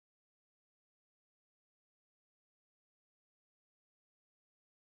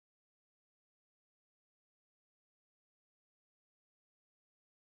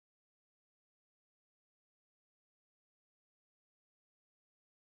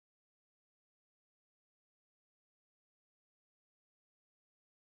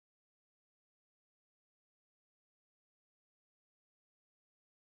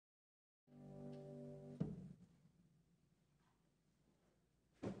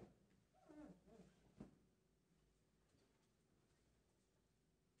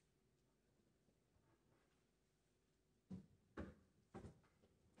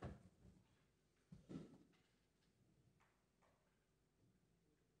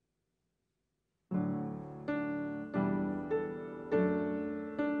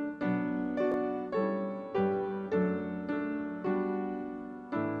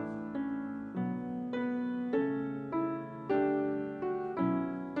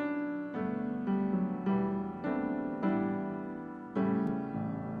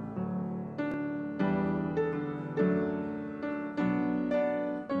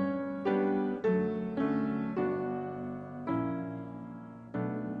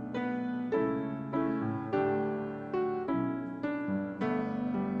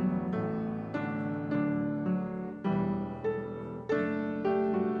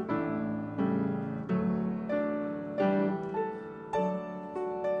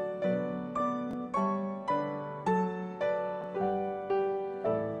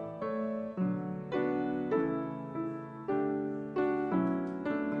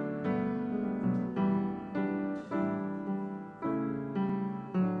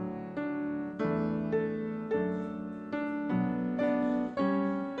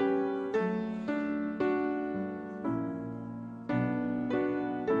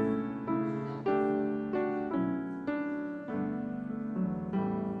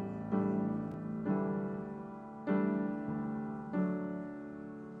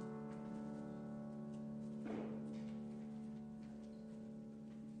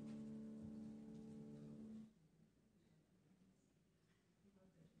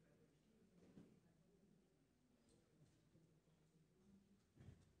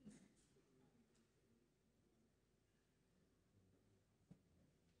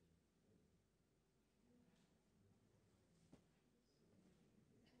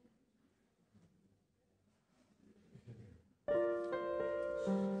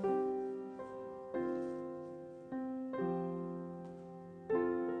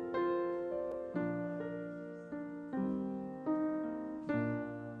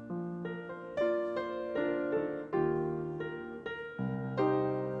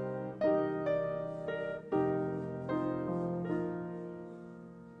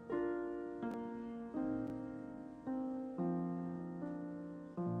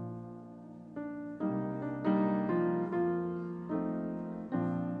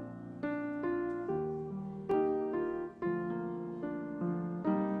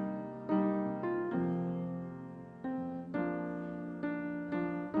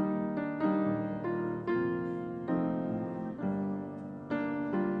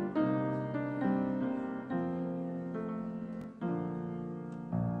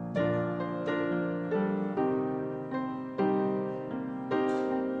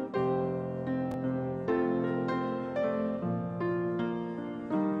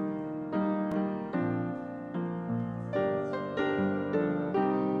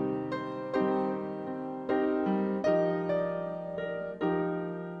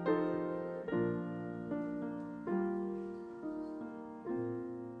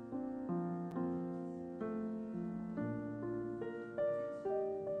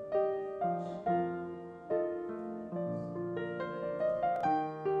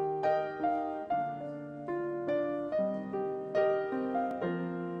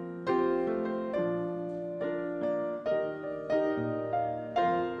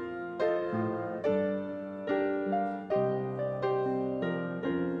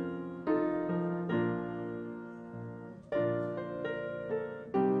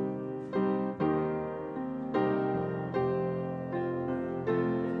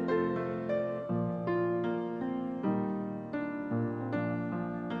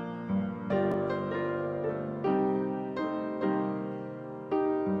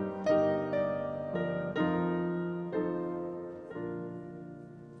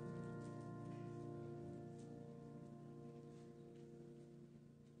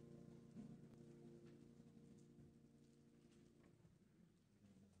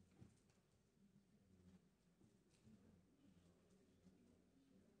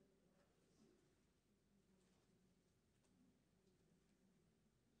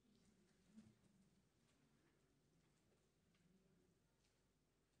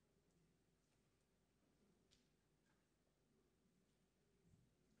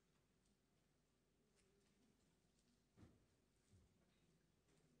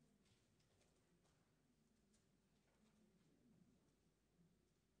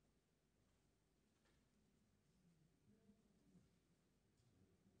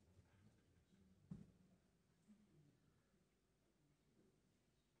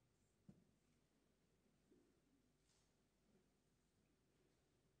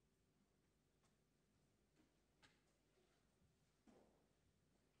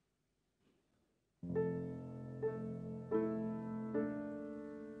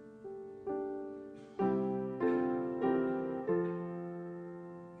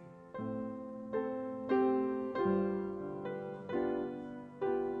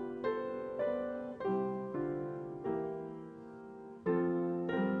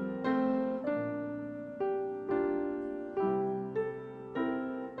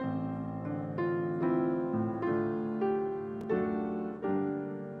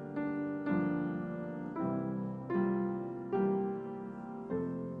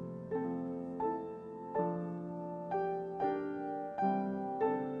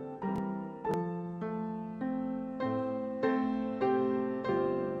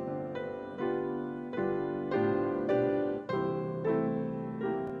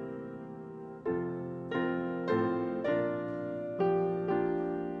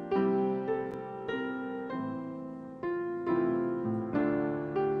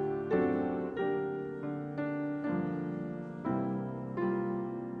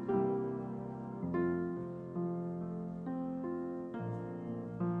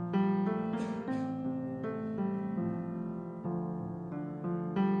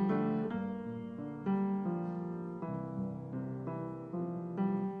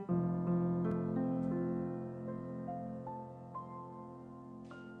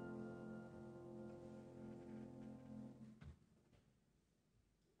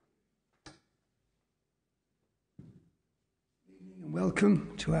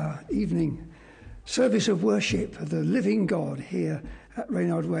Welcome to our evening service of worship of the living God here at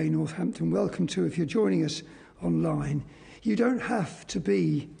Reynard Way, Northampton. Welcome to, if you're joining us online. You don't have to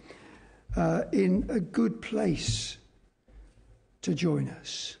be in a good place to join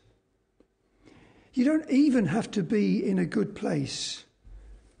us. You don't even have to be in a good place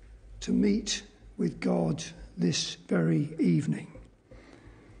to meet with God this very evening.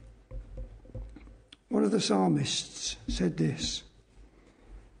 One of the psalmists said this: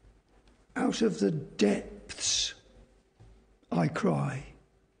 "Out of the depths I cry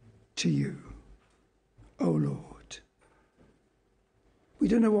to you, O Lord." We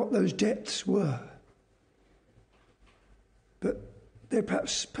don't know what those depths were, but they're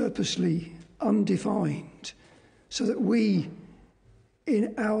perhaps purposely undefined, so that we,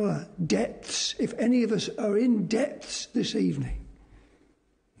 in our depths, if any of us are in depths this evening,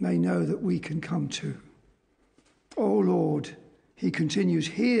 may know that we can come to. "O Lord," he continues,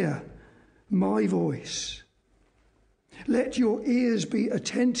 "hear my voice. Let your ears be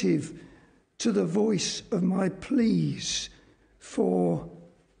attentive to the voice of my pleas for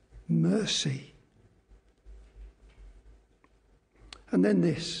mercy." And then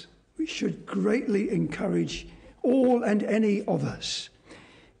this, we should greatly encourage all and any of us.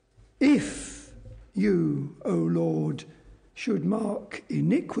 "If you, O Lord, should mark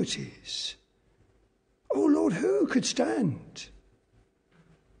iniquities, O Lord, who could stand?"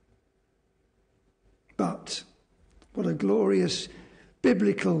 But, what a glorious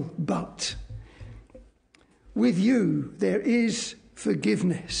biblical but. "With you there is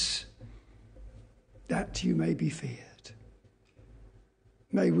forgiveness, that you may be feared."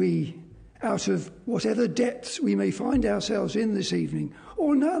 May we, out of whatever depths we may find ourselves in this evening,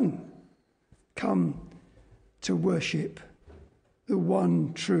 or none, come to worship the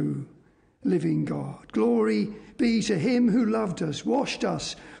one true living God. Glory be to him who loved us, washed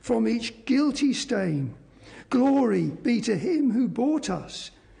us from each guilty stain. Glory be to him who bought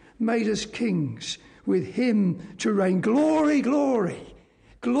us, made us kings, with him to reign. Glory, glory,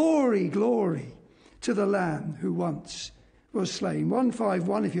 glory, glory to the Lamb who once was slain.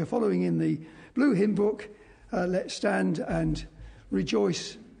 151, if you're following in the blue hymn book, let's stand and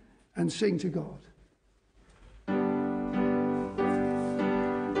rejoice and sing to God.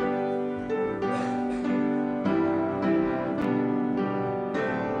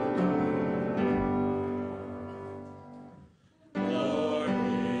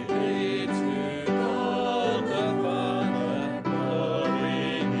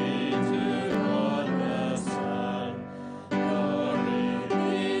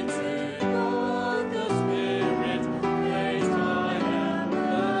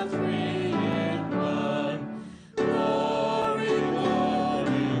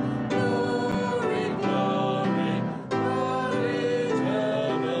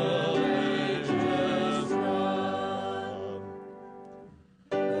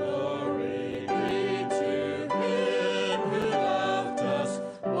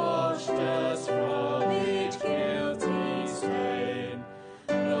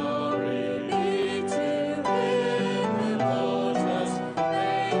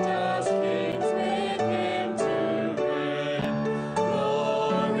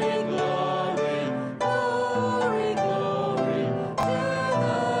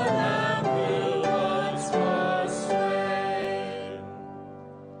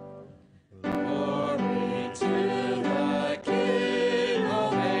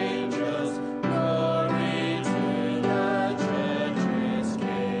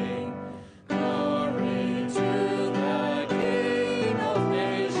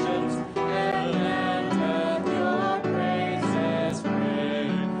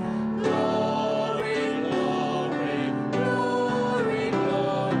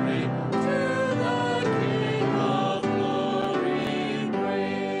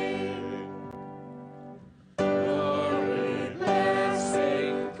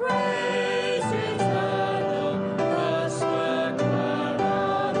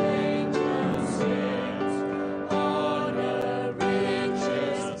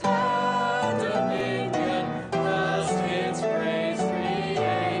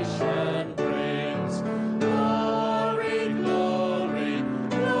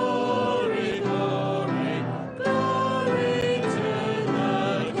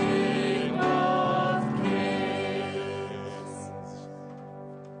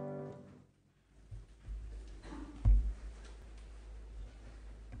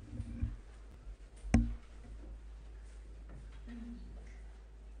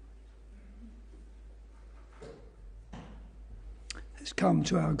 Let's come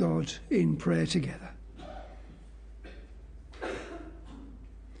to our God in prayer together.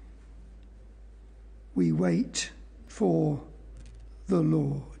 we wait for the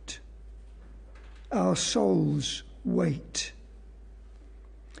Lord. Our souls wait.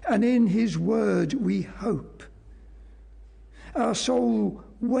 And in his word we hope. Our soul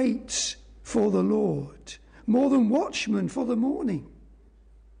waits for the Lord, more than watchmen for the morning.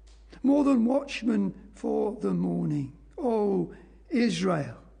 More than watchmen for the morning. Oh,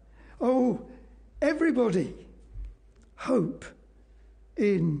 Israel. Oh, everybody. Hope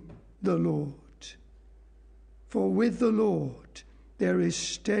in the Lord. For with the Lord there is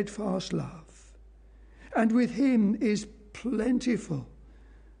steadfast love, and with him is plentiful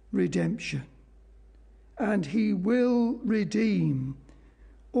redemption, and he will redeem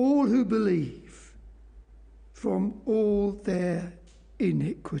all who believe from all their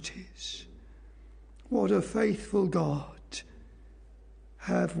iniquities. What a faithful God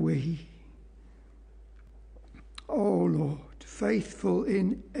have we. Oh Lord, faithful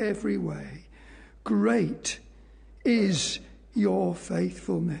in every way. Great is your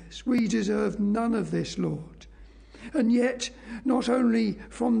faithfulness. We deserve none of this, Lord. And yet, not only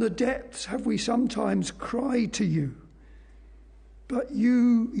from the depths have we sometimes cried to you, but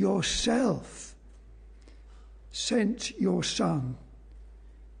you yourself sent your Son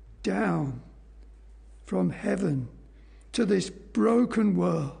down from heaven to this broken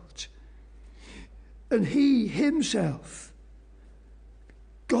world. And he himself,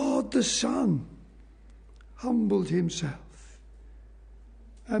 God the Son, humbled himself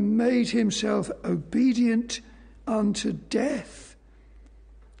and made himself obedient unto death,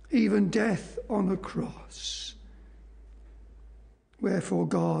 even death on a cross. Wherefore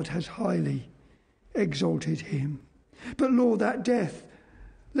God has highly exalted him. But Lord, that death,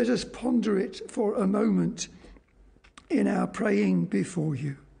 let us ponder it for a moment in our praying before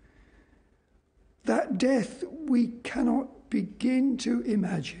you. That death we cannot begin to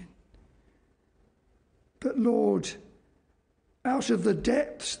imagine. But Lord, out of the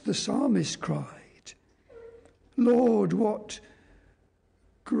depths the psalmist cried, Lord, what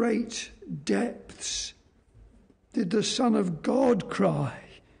great depths did the Son of God cry,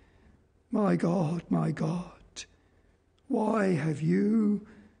 my God, why have you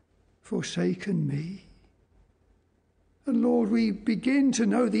forsaken me? And Lord, we begin to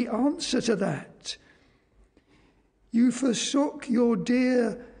know the answer to that. You forsook your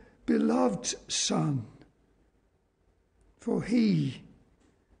dear beloved Son, for he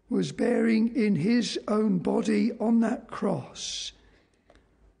was bearing in his own body on that cross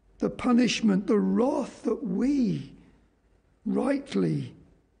the punishment, the wrath that we rightly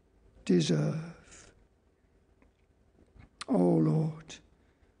deserve. Oh Lord,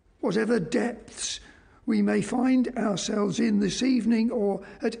 whatever depths we may find ourselves in this evening or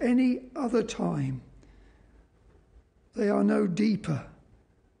at any other time, they are no deeper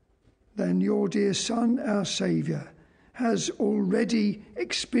than your dear Son, our Saviour, has already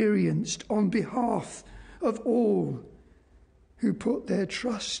experienced on behalf of all who put their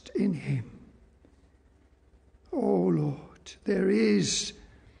trust in him. Oh Lord, there is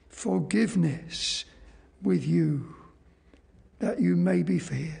forgiveness with you, that you may be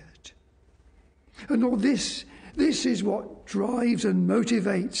feared. And Lord, this is what drives and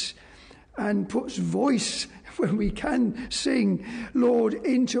motivates and puts voice, when we can sing, Lord,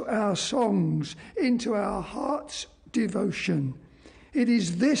 into our songs, into our heart's devotion. It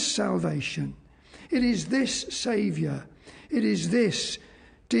is this salvation. It is this Saviour. It is this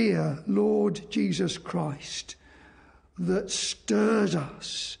dear Lord Jesus Christ that stirs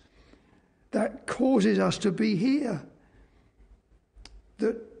us, that causes us to be here,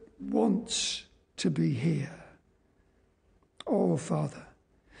 that wants to be here. Oh, Father.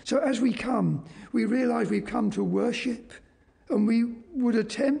 So as we come, we realise we've come to worship, and we would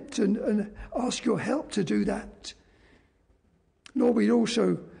attempt and ask your help to do that. Lord, we'd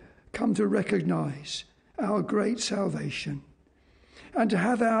also come to recognise our great salvation, and to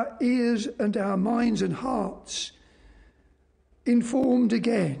have our ears and our minds and hearts informed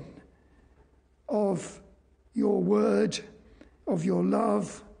again of your word, of your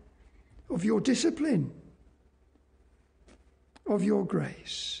love, of your discipline, of your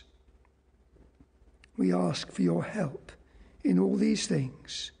grace. We ask for your help in all these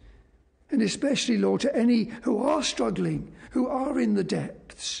things, and especially, Lord, to any who are struggling, who are in the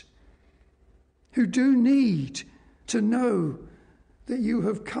depths, who do need to know that you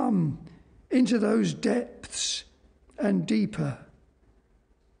have come into those depths and deeper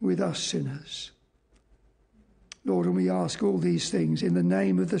with us sinners. Lord, and we ask all these things in the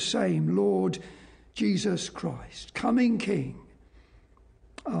name of the same Lord Jesus Christ, coming King.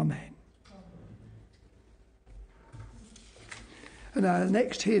 Amen. And our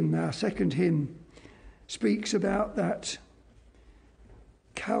next hymn, our second hymn, speaks about that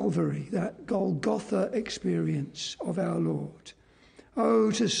Calvary, that Golgotha experience of our Lord.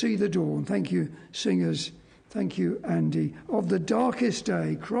 Oh, to see the dawn. Thank you, singers. Thank you, Andy. Of the darkest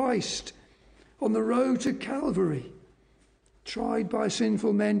day, Christ on the road to Calvary, tried by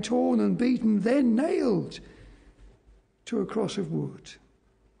sinful men, torn and beaten, then nailed to a cross of wood.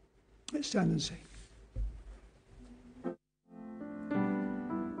 Let's stand and sing.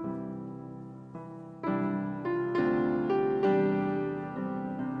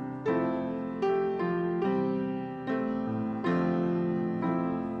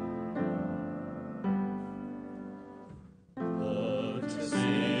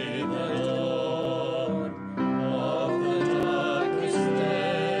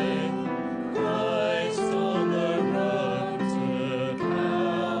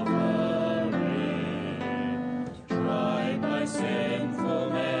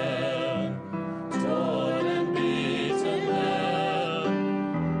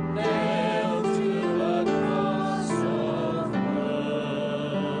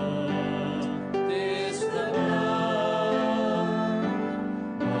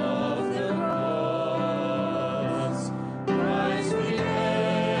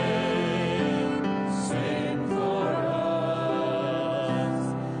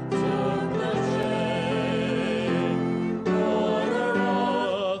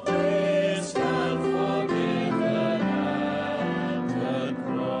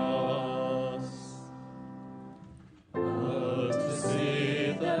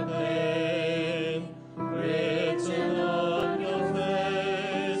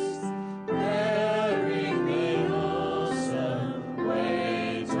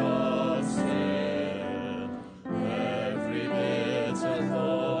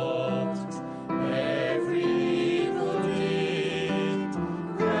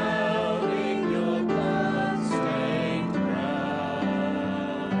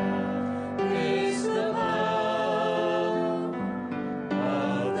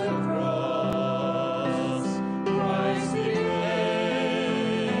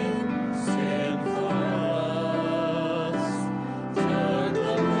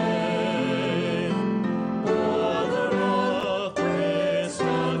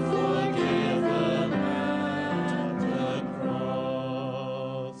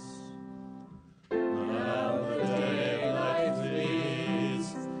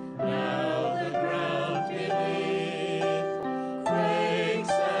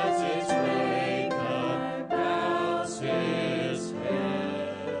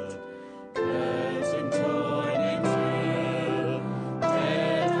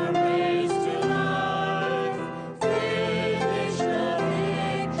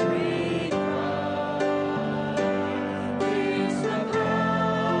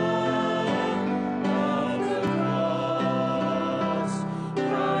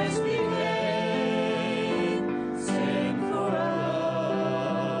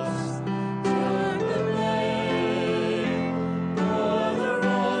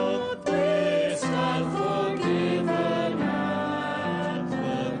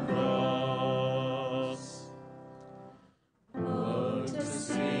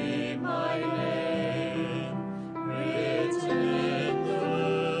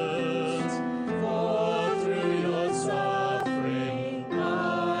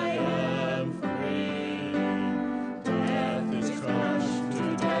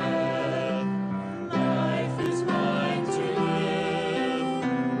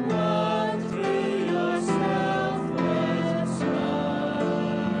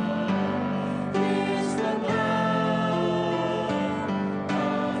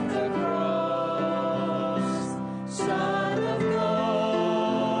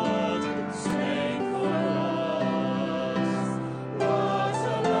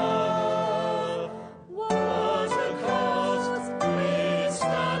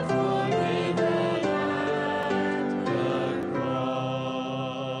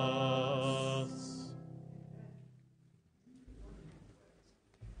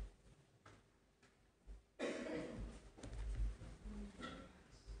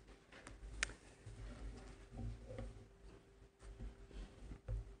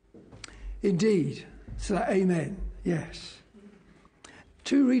 Indeed. So amen. Yes.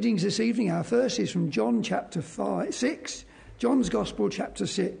 Two readings this evening. Our first is from John chapter 6, John's Gospel chapter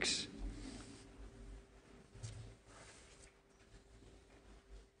 6.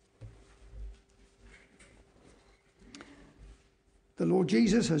 The Lord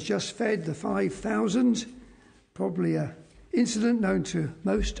Jesus has just fed the 5,000, probably an incident known to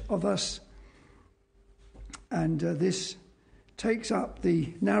most of us. And this takes up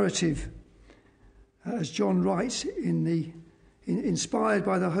the narrative as John writes, inspired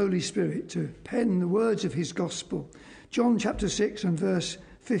by the Holy Spirit to pen the words of his gospel. John chapter 6 and verse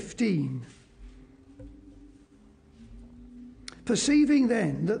 15. Perceiving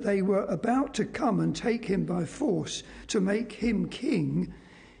then that they were about to come and take him by force to make him king,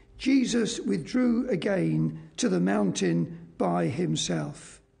 Jesus withdrew again to the mountain by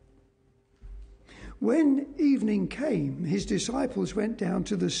himself. When evening came, his disciples went down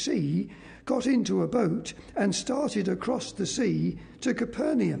to the sea, got into a boat, and started across the sea to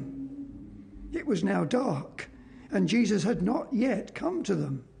Capernaum. It was now dark, and Jesus had not yet come to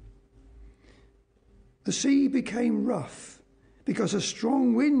them. The sea became rough, because a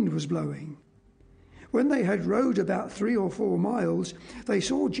strong wind was blowing. When they had rowed about 3 or 4 miles, they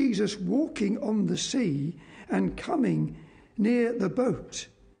saw Jesus walking on the sea and coming near the boat,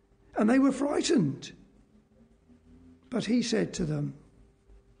 and they were frightened. But he said to them,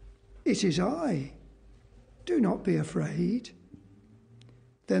 "It is I. Do not be afraid."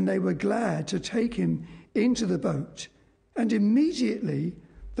 Then they were glad to take him into the boat, and immediately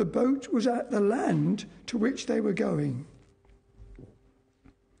the boat was at the land to which they were going.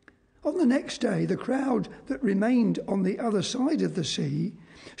 On the next day, the crowd that remained on the other side of the sea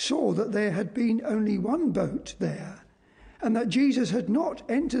saw that there had been only one boat there, and that Jesus had not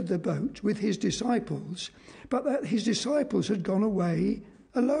entered the boat with his disciples, but that his disciples had gone away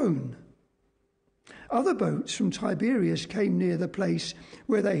alone. Other boats from Tiberias came near the place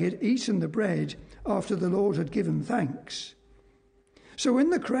where they had eaten the bread after the Lord had given thanks. So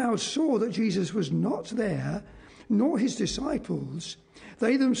when the crowd saw that Jesus was not there, nor his disciples,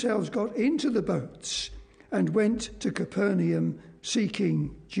 they themselves got into the boats and went to Capernaum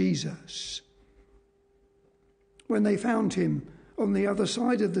seeking Jesus. When they found him on the other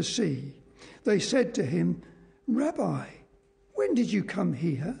side of the sea, they said to him, "Rabbi, when did you come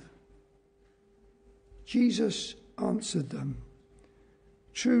here?" Jesus answered them,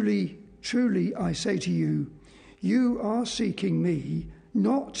 "Truly, truly, I say to you, you are seeking me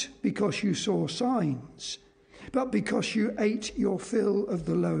not because you saw signs, but because you ate your fill of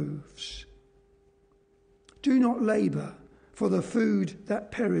the loaves. Do not labour for the food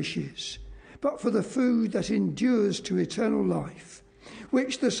that perishes, but for the food that endures to eternal life,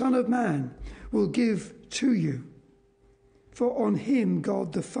 which the Son of Man will give to you. For on him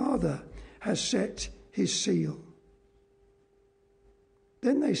God the Father has set his seal."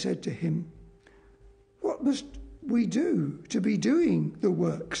 Then they said to him, "What must we do to be doing the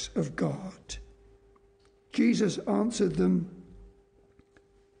works of God?" Jesus answered them,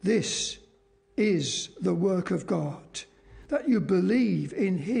 "This is the work of God, that you believe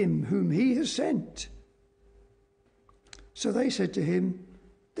in him whom he has sent." So they said to him,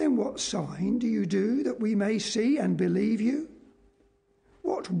 "Then what sign do you do that we may see and believe you?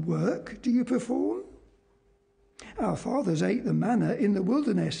 What work do you perform? Our fathers ate the manna in the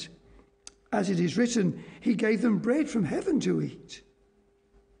wilderness. As it is written, he gave them bread from heaven to eat."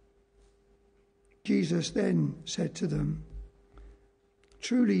 Jesus then said to them,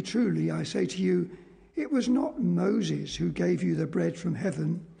 "Truly, truly, I say to you, it was not Moses who gave you the bread from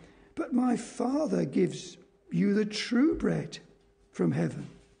heaven, but my Father gives you the true bread from heaven.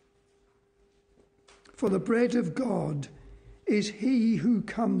 For the bread of God is he who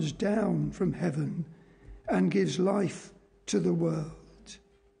comes down from heaven and gives life to the world."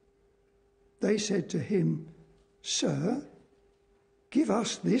 They said to him, "Sir, give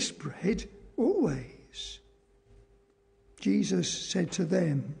us this bread always." Jesus said to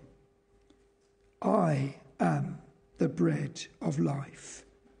them, "I am the bread of life.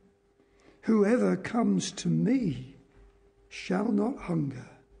 Whoever comes to me shall not hunger,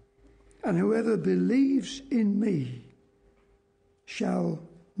 and whoever believes in me shall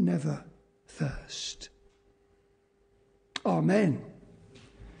never thirst." Amen.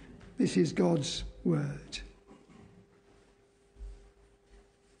 This is God's word.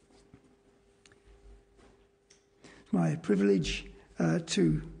 It's my privilege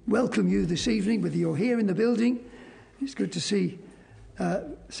to welcome you this evening, whether you're here in the building. It's good to see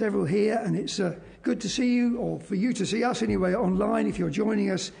several here, and it's good to see you, or for you to see us anyway, online. If you're joining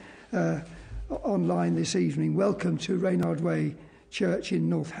us online this evening, welcome to Reynard Way Church in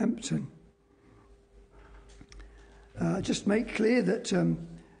Northampton. Just make clear that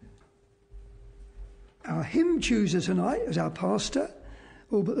our hymn chooser tonight is our pastor,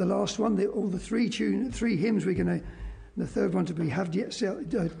 all but the last one. All the three hymns we're going to, the third one to be have yet.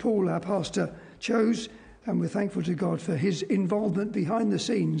 Paul, our pastor, chose, and we're thankful to God for his involvement behind the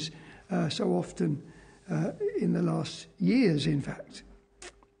scenes so often in the last years, in fact.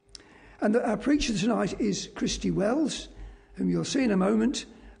 And our preacher tonight is Christy Wells, whom you'll see in a moment.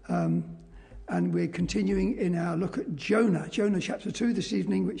 and we're continuing in our look at Jonah chapter 2 this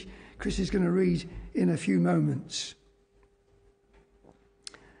evening, which Chris is going to read in a few moments.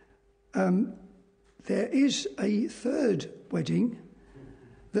 There is a third wedding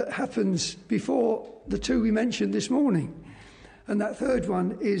that happens before the two we mentioned this morning. And that third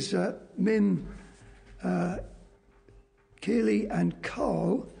one is Mim, Keely and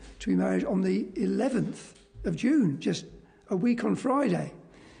Carl to be married on the 11th of June, just a week on Friday.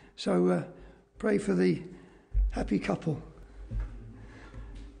 So pray for the happy couple.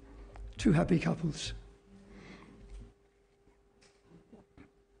 Two happy couples.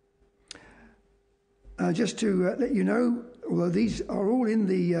 Just to let you know, although these are all in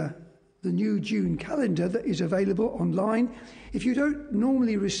the new June calendar that is available online, if you don't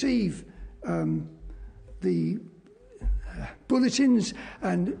normally receive the bulletins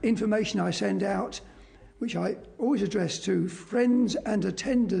and information I send out, which I always address to friends and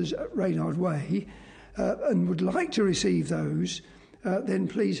attenders at Reynard Way, and would like to receive those, then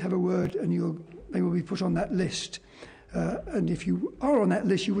please have a word and they will be put on that list. And if you are on that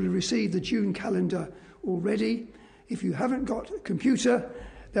list, you will have received the June calendar already. If you haven't got a computer,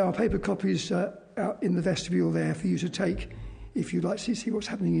 there are paper copies out in the vestibule there for you to take if you'd like to see what's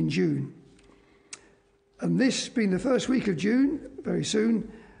happening in June. And this being the first week of June, very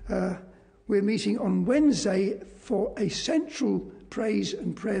soon, we're meeting on Wednesday for a central praise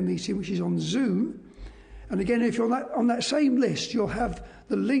and prayer meeting, which is on Zoom. And again, if you're on that same list, you'll have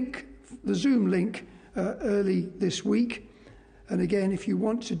the link, the Zoom link, early this week. And again, if you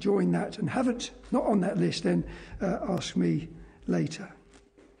want to join that and not on that list, then ask me later.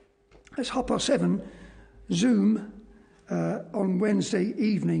 It's 7:30, Zoom on Wednesday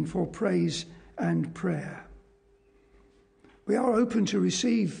evening for praise and prayer. We are open to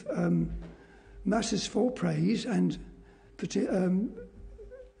receive matters for praise and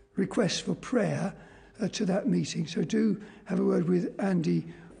requests for prayer to that meeting. So do have a word with Andy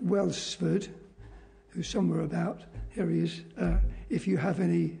Welsford, who's somewhere about. Here he is, if you have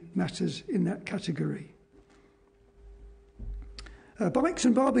any matters in that category. Bikes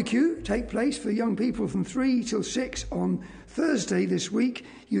and barbecue take place for young people from 3 till 6 on Thursday this week.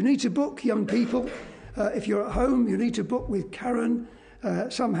 You need to book, young people. If you're at home, you need to book with Karen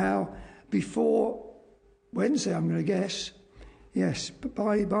somehow before Wednesday, I'm going to guess. Yes, but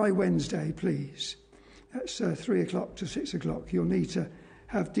by Wednesday, please. That's 3 o'clock to 6 o'clock. You'll need to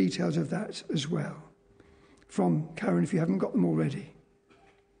have details of that as well from Karen if you haven't got them already.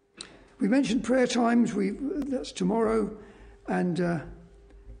 We mentioned prayer times. That's tomorrow and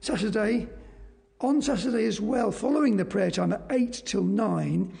Saturday. On Saturday as well, following the prayer time at 8 till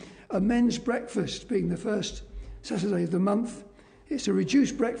 9, a men's breakfast being the first Saturday of the month. It's a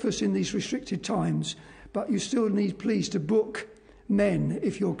reduced breakfast in these restricted times, but you still need, please, to book men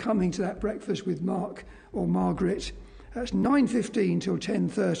if you're coming to that breakfast with Mark or Margaret. That's 9:15 till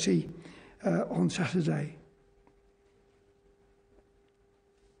 10:30 on Saturday.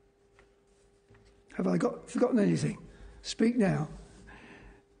 Have I forgotten anything? Speak now.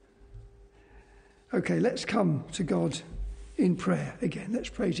 Okay, let's come to God in prayer again. Let's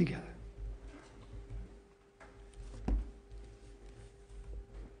pray together.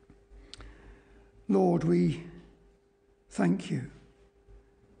 Lord, we thank you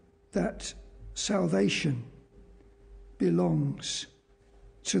that salvation belongs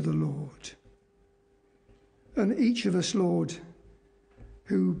to the Lord. And each of us, Lord,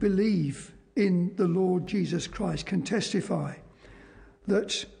 who believe in the Lord Jesus Christ can testify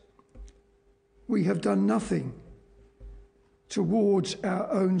that we have done nothing towards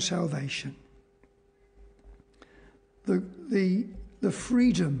our own salvation. The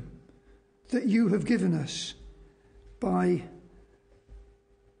freedom that you have given us by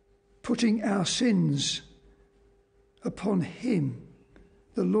putting our sins upon him,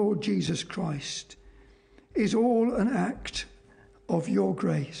 the Lord Jesus Christ, is all an act of your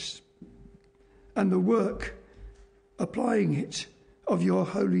grace and the work applying it of your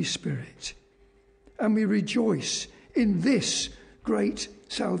Holy Spirit. And we rejoice in this great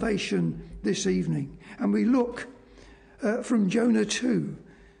salvation this evening. And we look from Jonah 2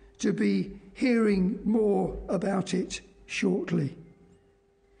 to be hearing more about it shortly.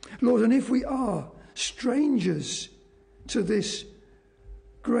 Lord, and if we are strangers to this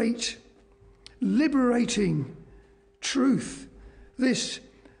great liberating truth, this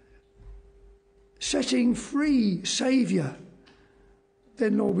setting free Saviour,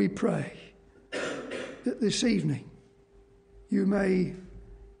 then, Lord, we pray that this evening you may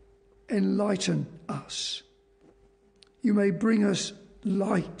enlighten us. You may bring us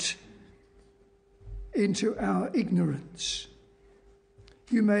light into our ignorance.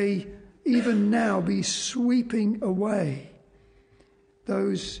 You may even now be sweeping away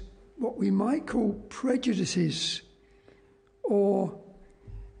those, what we might call prejudices or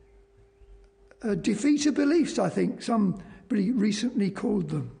defeated beliefs, I think somebody recently called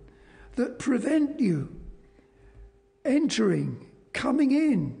them, that prevent you entering, coming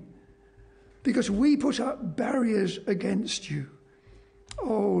in, because we put up barriers against you.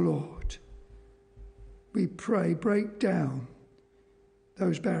 Oh Lord, we pray, break down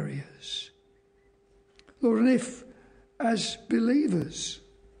those barriers. Lord, and if as believers,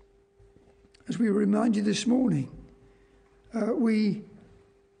 as we were reminded this morning, we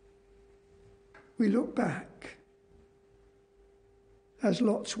look back as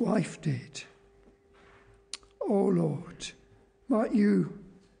Lot's wife did. Oh Lord, might you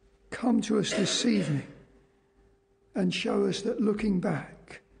come to us this evening and show us that looking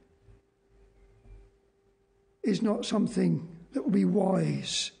back is not something that will be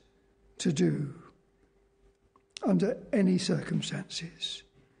wise to do under any circumstances.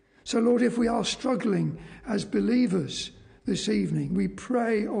 So Lord, if we are struggling as believers this evening, we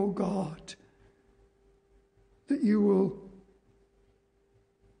pray, oh God, that you will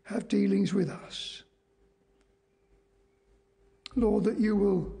have dealings with us. Lord, that you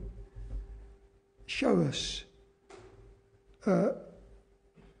will show us that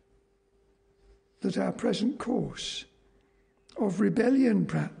our present course of rebellion,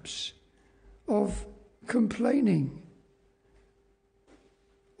 perhaps, of complaining,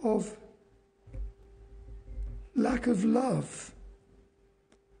 of lack of love,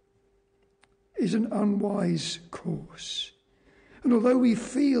 is an unwise course. And although we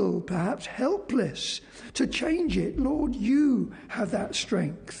feel perhaps helpless to change it, Lord, you have that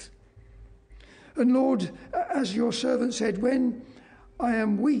strength. And Lord, as your servant said, when I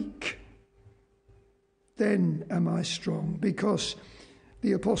am weak, then am I strong, because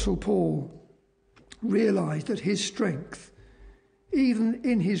the Apostle Paul realized that his strength, even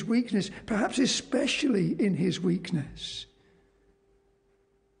in his weakness, perhaps especially in his weakness,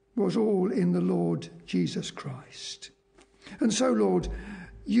 was all in the Lord Jesus Christ. And so, Lord,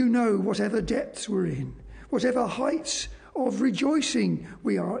 you know whatever depths we're in, whatever heights of rejoicing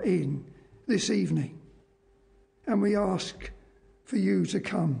we are in this evening. And we ask for you to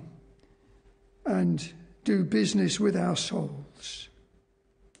come and do business with our souls.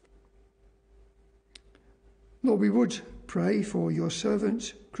 Lord, we would pray for your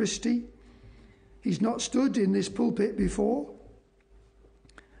servant, Christy. He's not stood in this pulpit before,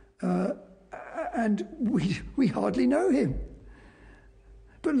 and we hardly know him.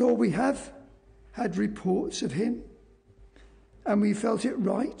 But Lord, we have had reports of him, and we felt it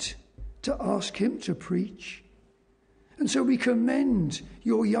right to ask him to preach. And so we commend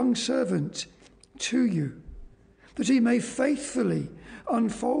your young servant to you, that he may faithfully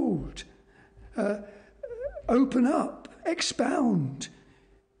unfold, open up, expound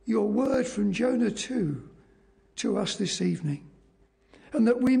your word from Jonah 2 to us this evening, and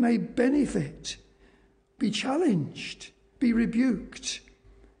that we may benefit, be challenged, be rebuked,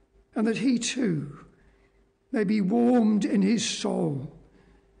 and that he too may be warmed in his soul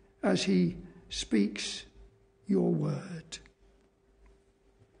as he speaks your word.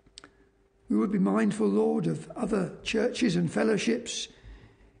 We would be mindful, Lord, of other churches and fellowships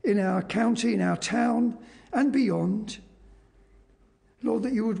in our county, in our town, and beyond. Lord,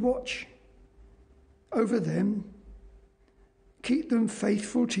 that you would watch over them, keep them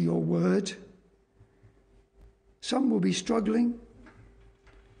faithful to your word. Some will be struggling,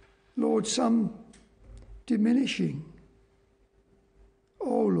 Lord, some diminishing.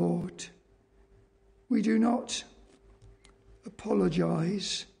 Oh, Lord, we do not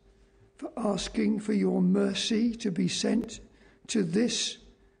apologize for asking for your mercy to be sent to this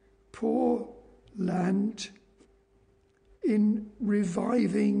poor land in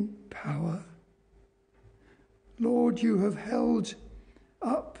reviving power. Lord, you have held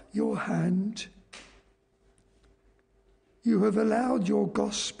up your hand. You have allowed your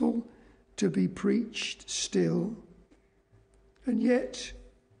gospel to be preached still. And yet,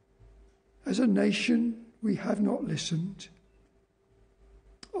 as a nation, we have not listened.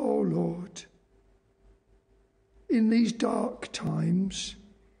 Oh Lord, in these dark times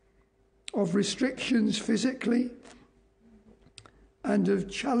of restrictions physically and of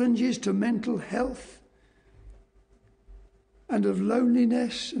challenges to mental health and of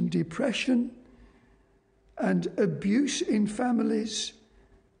loneliness and depression and abuse in families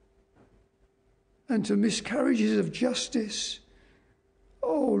and to miscarriages of justice,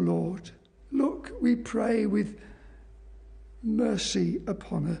 oh Lord, look, we pray with mercy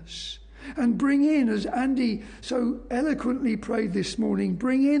upon us. And bring in, as Andy so eloquently prayed this morning,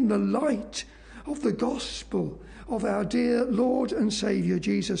 bring in the light of the gospel of our dear Lord and Saviour,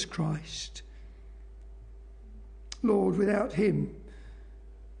 Jesus Christ. Lord, without him,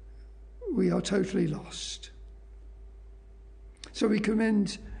 we are totally lost. So we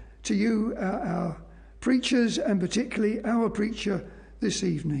commend to you our preachers, and particularly our preacher this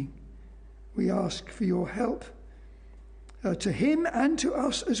evening. We ask for your help to him and to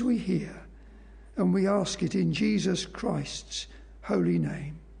us as we hear, and we ask it in Jesus Christ's holy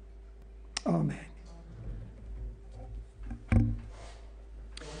name. Amen.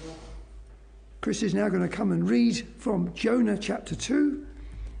 Chris is now going to come and read from Jonah chapter 2.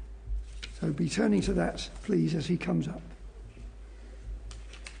 So be turning to that, please, as he comes up.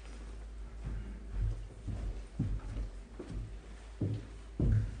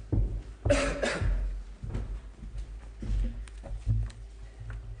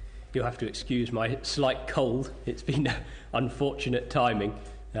 You'll have to excuse my slight cold. It's been unfortunate timing.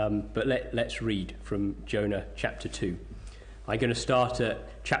 But let's read from Jonah chapter 2. I'm going to start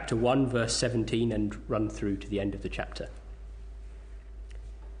at chapter 1, verse 17, and run through to the end of the chapter.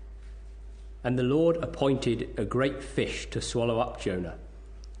 And the Lord appointed a great fish to swallow up Jonah.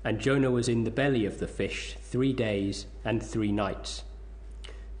 And Jonah was in the belly of the fish 3 days and 3 nights.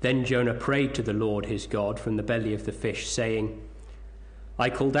 Then Jonah prayed to the Lord his God from the belly of the fish, saying, I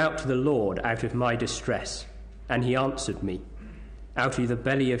called out to the Lord out of my distress, and he answered me. Out of the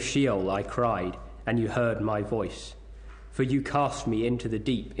belly of Sheol I cried, and you heard my voice. For you cast me into the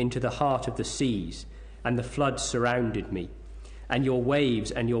deep, into the heart of the seas, and the floods surrounded me, and your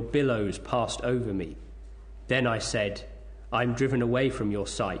waves and your billows passed over me. Then I said, I am driven away from your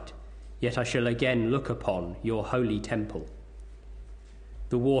sight, yet I shall again look upon your holy temple.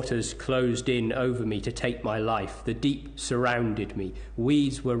 The waters closed in over me to take my life. The deep surrounded me.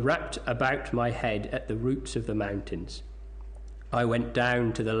 Weeds were wrapped about my head at the roots of the mountains. I went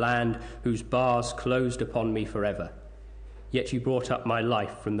down to the land whose bars closed upon me forever. Yet you brought up my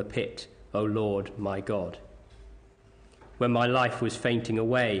life from the pit, O Lord my God. When my life was fainting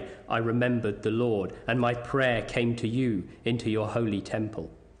away, I remembered the Lord, and my prayer came to you into your holy temple.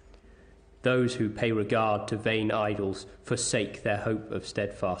 Those who pay regard to vain idols forsake their hope of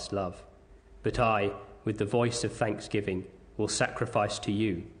steadfast love. But I, with the voice of thanksgiving, will sacrifice to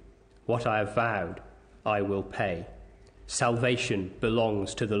you. What I have vowed, I will pay. Salvation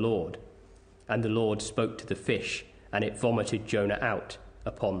belongs to the Lord. And the Lord spoke to the fish, and it vomited Jonah out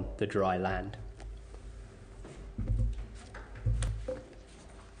upon the dry land.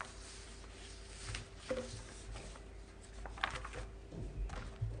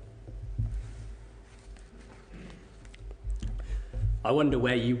 I wonder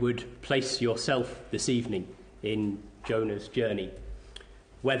where you would place yourself this evening in Jonah's journey.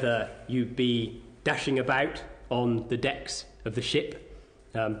 Whether you'd be dashing about on the decks of the ship,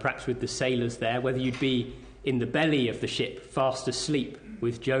 perhaps with the sailors there, whether you'd be in the belly of the ship, fast asleep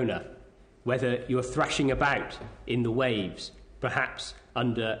with Jonah, whether you're thrashing about in the waves, perhaps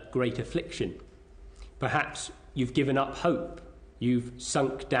under great affliction. Perhaps you've given up hope, you've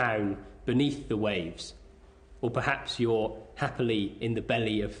sunk down beneath the waves, or perhaps you're happily in the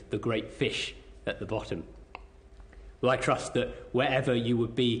belly of the great fish at the bottom. Well, I trust that wherever you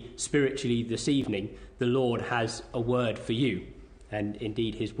would be spiritually this evening, the Lord has a word for you, and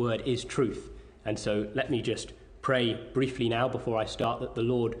indeed his word is truth. And so let me just pray briefly now before I start that the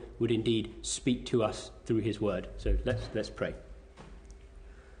Lord would indeed speak to us through his word. So let's pray.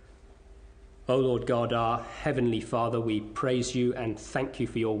 O Lord God, our heavenly Father, we praise you and thank you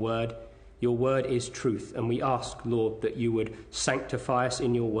for your word. Your word is truth, and we ask, Lord, that you would sanctify us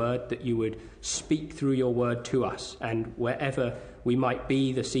in your word, that you would speak through your word to us, and wherever we might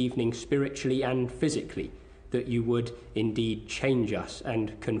be this evening spiritually and physically, that you would indeed change us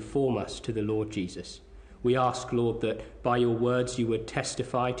and conform us to the Lord Jesus. We ask, Lord, that by your words you would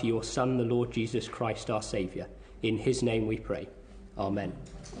testify to your Son, the Lord Jesus Christ, our Saviour. In his name we pray. Amen.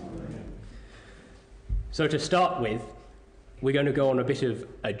 Amen. So to start with, we're going to go on a bit of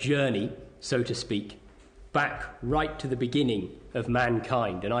a journey, so to speak, back right to the beginning of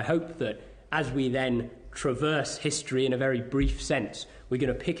mankind. And I hope that as we then traverse history in a very brief sense, we're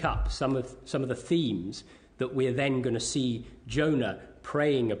going to pick up some of the themes that we're then going to see Jonah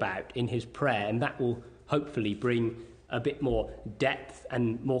praying about in his prayer, and that will hopefully bring a bit more depth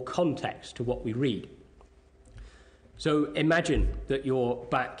and more context to what we read. So imagine that you're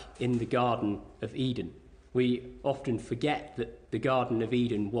back in the Garden of Eden. We often forget that the Garden of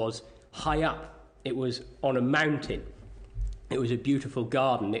Eden was high up. It was on a mountain. It was a beautiful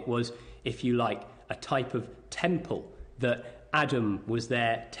garden. It was, if you like, a type of temple that Adam was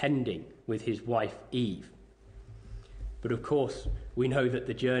there tending with his wife Eve. But of course, we know that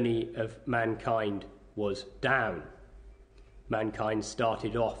the journey of mankind was down. Mankind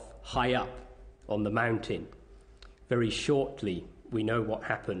started off high up on the mountain. Very shortly, we know what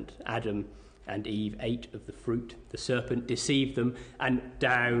happened. Adam and Eve ate of the fruit. The serpent deceived them, and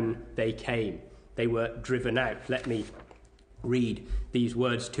down they came. They were driven out. Let me read these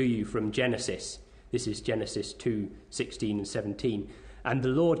words to you from Genesis. This is Genesis 2:16 and 17. And the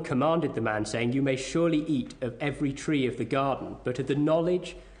Lord commanded the man, saying, You may surely eat of every tree of the garden, but of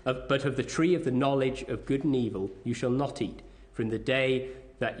the tree of the knowledge of good and evil you shall not eat. For in the day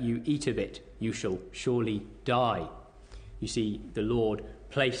that you eat of it, you shall surely die. You see, the Lord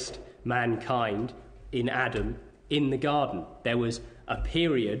placed mankind in Adam in the garden. There was a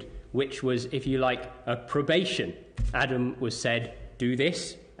period which was, if you like, a probation. Adam was said, do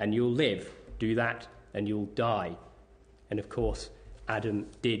this and you'll live. Do that and you'll die. And of course, Adam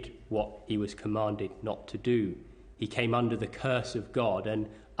did what he was commanded not to do. He came under the curse of God and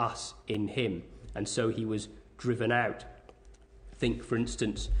us in him. And so he was driven out. Think, for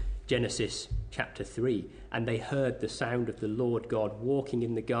instance, Genesis chapter 3. And they heard the sound of the Lord God walking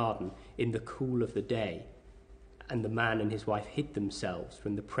in the garden in the cool of the day. And the man and his wife hid themselves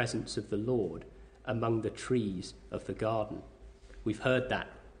from the presence of the Lord among the trees of the garden. We've heard that,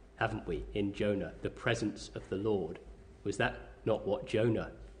 haven't we, in Jonah, the presence of the Lord. Was that not what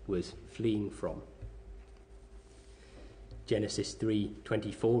Jonah was fleeing from? Genesis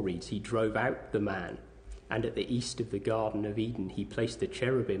 3:24 reads, He drove out the man, and at the east of the Garden of Eden he placed a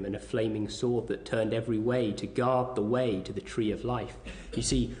cherubim and a flaming sword that turned every way to guard the way to the tree of life. You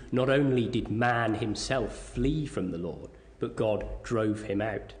see, not only did man himself flee from the Lord, but God drove him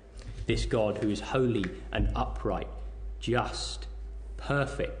out. This God who is holy and upright, just,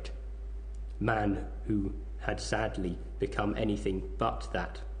 perfect, man who had sadly become anything but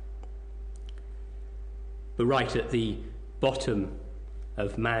that. But right at the bottom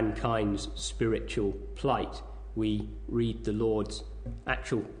of mankind's spiritual plight, we read the Lord's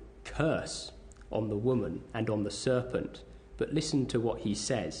actual curse on the woman and on the serpent. But listen to what he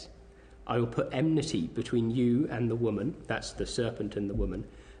says. I will put enmity between you and the woman, that's the serpent and the woman,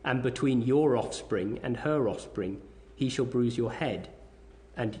 and between your offspring and her offspring. He shall bruise your head,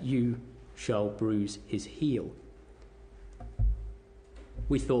 and you shall bruise his heel.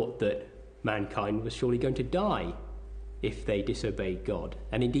 We thought that mankind was surely going to die if they disobeyed God.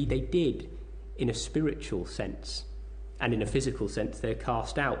 And indeed they did, in a spiritual sense. And in a physical sense, they're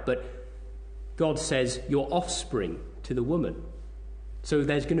cast out. But God says, your offspring to the woman. So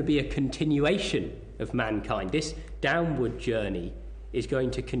there's going to be a continuation of mankind. This downward journey is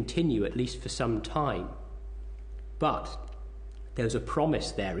going to continue, at least for some time. But there's a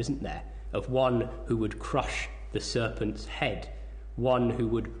promise there, isn't there, of one who would crush the serpent's head, one who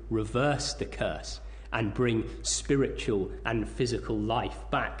would reverse the curse and bring spiritual and physical life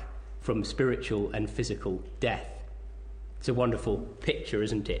back from spiritual and physical death. It's a wonderful picture,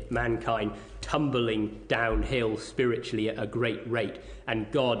 isn't it? Mankind tumbling downhill spiritually at a great rate,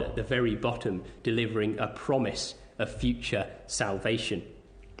 and God at the very bottom delivering a promise of future salvation.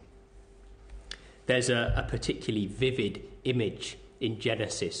 There's a particularly vivid image in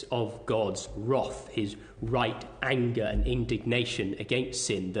Genesis of God's wrath, his right anger and indignation against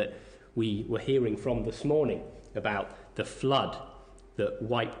sin that we were hearing from this morning about the flood that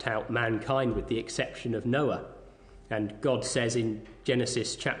wiped out mankind with the exception of Noah. And God says in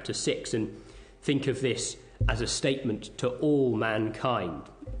Genesis chapter 6, and think of this as a statement to all mankind,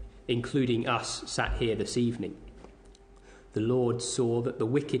 including us sat here this evening. The Lord saw that the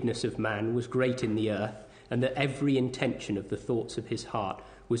wickedness of man was great in the earth, and that every intention of the thoughts of his heart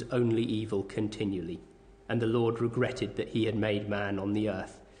was only evil continually. And the Lord regretted that he had made man on the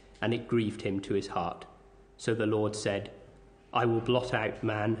earth, and it grieved him to his heart. So the Lord said, I will blot out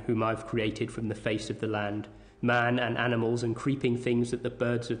man whom I've created from the face of the land, man and animals and creeping things and the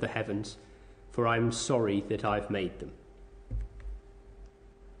birds of the heavens, for I am sorry that I've made them.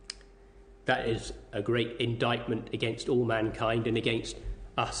 That is a great indictment against all mankind and against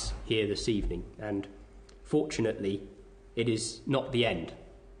us here this evening. And fortunately, it is not the end.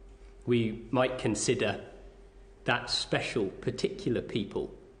 We might consider that special, particular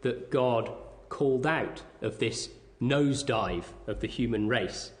people that God called out of this nosedive of the human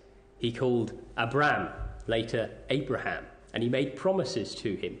race. He called Abram, later Abraham, and he made promises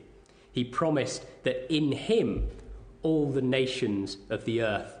to him. He promised that in him all the nations of the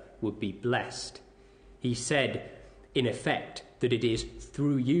earth would be blessed. He said, in effect, that it is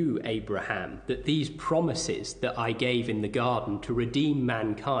through you, Abraham, that these promises that I gave in the garden to redeem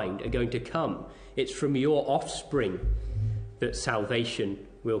mankind are going to come. It's from your offspring that salvation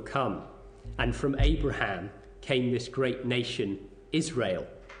will come. And from Abraham came this great nation, Israel.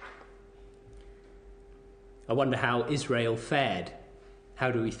 I wonder how Israel fared.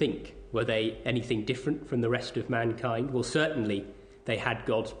 How do we think? Were they anything different from the rest of mankind? Well, certainly they had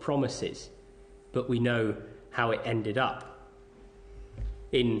God's promises, but we know how it ended up.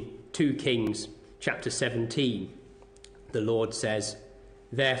 In 2 Kings chapter 17, the Lord says,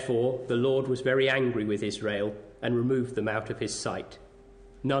 "Therefore the Lord was very angry with Israel and removed them out of his sight.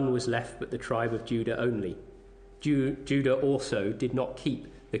 None was left but the tribe of Judah only. Judah also did not keep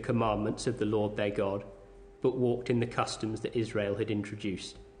the commandments of the Lord their God, but walked in the customs that Israel had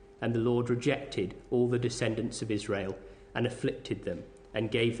introduced. And the Lord rejected all the descendants of Israel and afflicted them and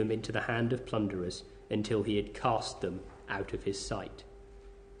gave them into the hand of plunderers until he had cast them out of his sight."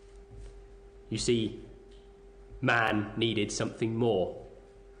 You see, man needed something more.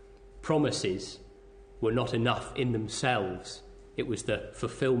 Promises were not enough in themselves. It was the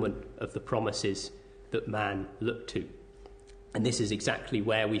fulfillment of the promises that man looked to. And this is exactly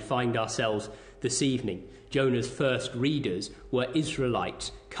where we find ourselves this evening. Jonah's first readers were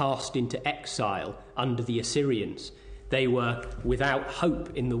Israelites cast into exile under the Assyrians. They were without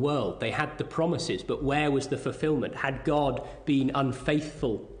hope in the world. They had the promises, but where was the fulfillment? Had God been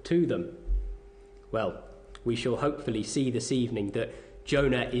unfaithful to them? Well, we shall hopefully see this evening that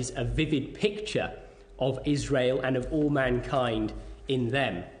Jonah is a vivid picture of Israel and of all mankind in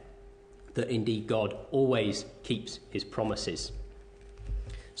them, that indeed God always keeps his promises.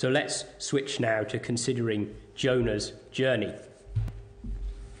 So let's switch now to considering Jonah's journey.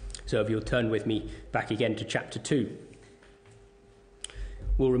 So if you'll turn with me back again to chapter 2.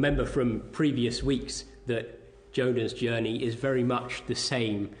 We'll remember from previous weeks that Jonah's journey is very much the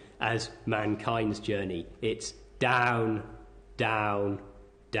same as mankind's journey. It's down, down,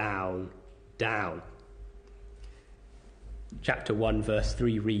 down, down. Chapter 1 verse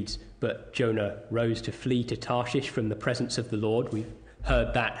 3 reads, "But Jonah rose to flee to Tarshish from the presence of the Lord." We've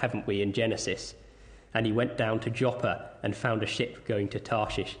heard that, haven't we, in Genesis? "And he went down to Joppa and found a ship going to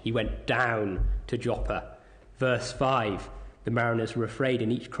Tarshish." He went down to Joppa. Verse 5, "The mariners were afraid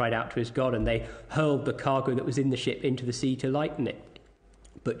and each cried out to his God, and they hurled the cargo that was in the ship into the sea to lighten it.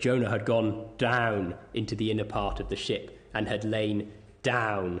 But Jonah had gone down into the inner part of the ship and had lain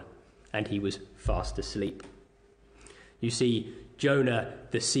down, and he was fast asleep." You see, Jonah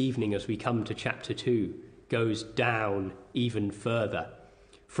this evening, as we come to chapter 2, goes down even further.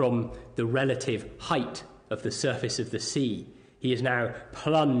 From the relative height of the surface of the sea, he is now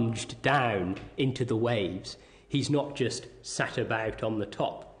plunged down into the waves. He's not just sat about on the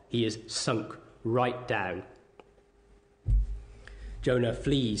top, he is sunk right down. Jonah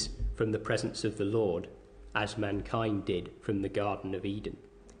flees from the presence of the Lord, as mankind did from the Garden of Eden.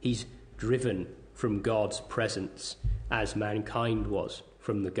 He's driven from God's presence, as mankind was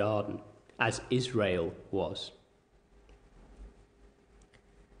from the garden, as Israel was.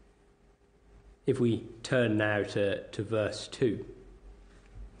 If we turn now to verse 2.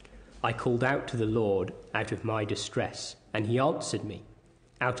 "I called out to the Lord out of my distress, and he answered me.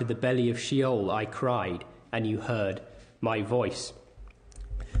 Out of the belly of Sheol I cried, and you heard my voice."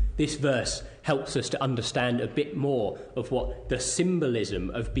 This verse helps us to understand a bit more of what the symbolism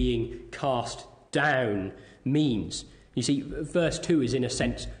of being cast down means. You see, verse 2 is in a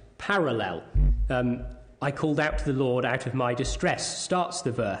sense parallel. "I called out to the Lord out of my distress" starts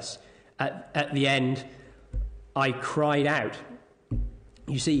the verse. At the end, "I cried out."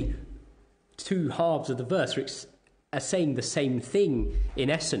 You see, two halves of the verse are saying the same thing in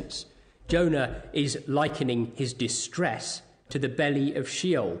essence. Jonah is likening his distress to the belly of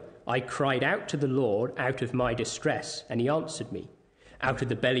Sheol. "I cried out to the Lord out of my distress, and he answered me. Out of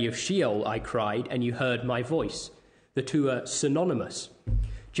the belly of Sheol I cried, and you heard my voice." The two are synonymous.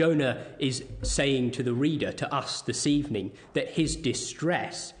 Jonah is saying to the reader, to us this evening, that his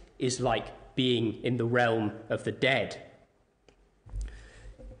distress is like being in the realm of the dead.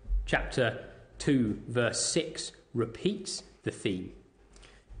 Chapter 2, verse 6 repeats the theme.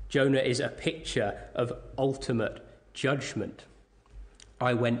 Jonah is a picture of ultimate judgment.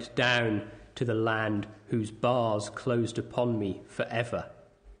 "I went down to the land whose bars closed upon me forever."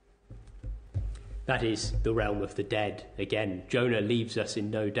 That is the realm of the dead. Again, Jonah leaves us in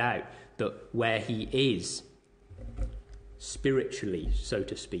no doubt that where he is, spiritually, so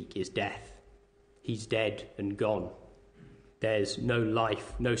to speak, is death. He's dead and gone. There's no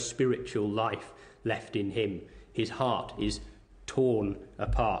life, no spiritual life left in him. His heart is torn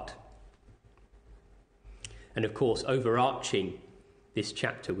apart. And of course, overarching this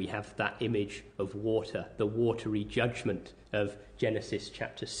chapter, we have that image of water, the watery judgment of Genesis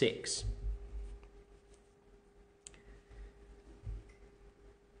chapter 6.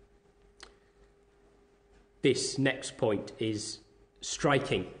 This next point is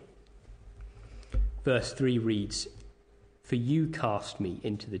striking. Verse 3 reads, "For you cast me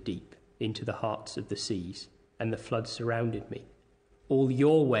into the deep, into the hearts of the seas, and the flood surrounded me. All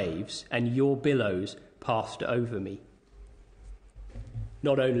your waves and your billows passed over me."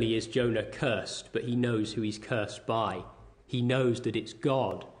 Not only is Jonah cursed, but he knows who he's cursed by. He knows that it's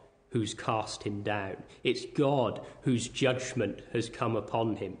God who's cast him down. It's God whose judgment has come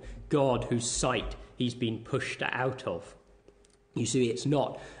upon him. God whose sight he's been pushed out of. You see, it's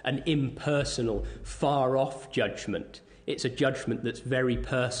not an impersonal, far-off judgment. It's a judgment that's very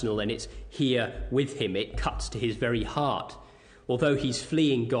personal, and it's here with him. It cuts to his very heart. Although he's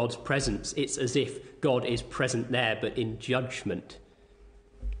fleeing God's presence, it's as if God is present there, but in judgment.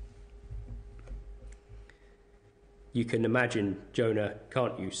 You can imagine Jonah,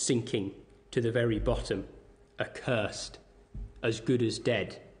 can't you, sinking to the very bottom, accursed, as good as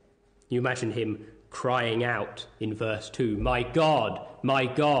dead. You imagine him crying out in verse 2, my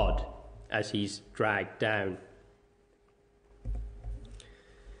God," as he's dragged down.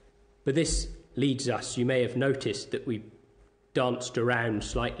 But this leads us, you may have noticed that we danced around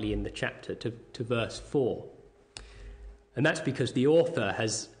slightly in the chapter to verse 4. And that's because the author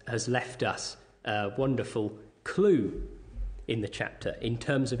has left us a wonderful clue in the chapter in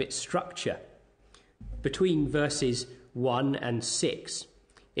terms of its structure. Between verses 1 and 6,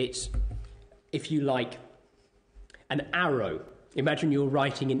 it's, if you like, an arrow. Imagine you're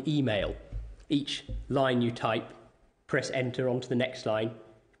writing an email. Each line you type, press enter onto the next line,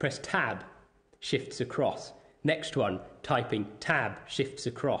 press tab, shifts across. Next one, typing, tab, shifts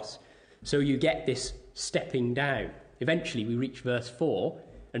across. So you get this stepping down. Eventually we reach verse 4,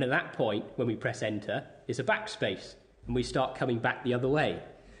 and at that point, when we press enter, it's a backspace, and we start coming back the other way.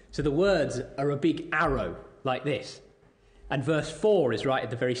 So the words are a big arrow, like this. And verse 4 is right at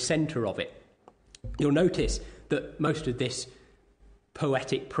the very centre of it. You'll notice that most of this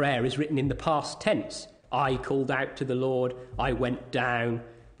poetic prayer is written in the past tense. I called out to the Lord, I went down.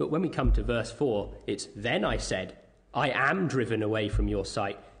 But when we come to verse 4, it's then I said, I am driven away from your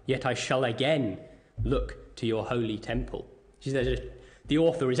sight, yet I shall again look to your holy temple. The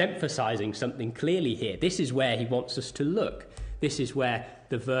author is emphasising something clearly here. This is where he wants us to look. This is where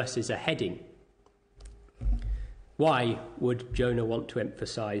the verses are heading. Why would Jonah want to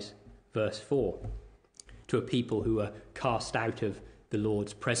emphasise verse 4 to a people who are cast out of the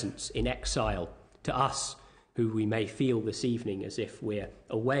Lord's presence in exile, to us who we may feel this evening as if we're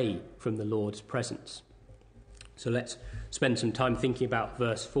away from the Lord's presence? So let's spend some time thinking about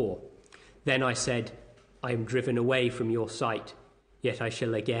verse 4. Then I said, I am driven away from your sight, yet I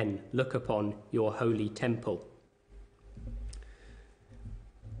shall again look upon your holy temple.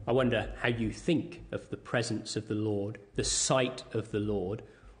 I wonder how you think of the presence of the Lord, the sight of the Lord,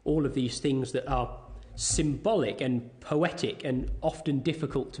 all of these things that are symbolic and poetic and often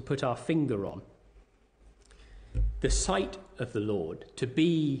difficult to put our finger on. The sight of the Lord, to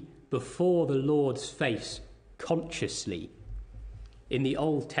be before the Lord's face consciously, in the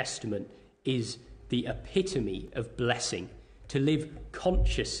Old Testament is the epitome of blessing. To live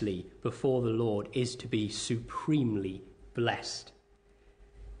consciously before the Lord is to be supremely blessed.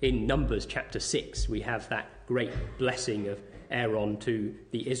 In Numbers chapter 6, we have that great blessing of Aaron to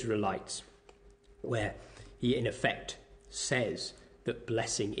the Israelites, where he in effect says that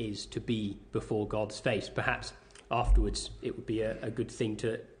blessing is to be before God's face. Perhaps afterwards it would be a good thing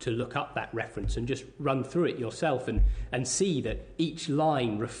to look up that reference and just run through it yourself and see that each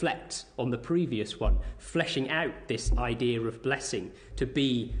line reflects on the previous one, fleshing out this idea of blessing, to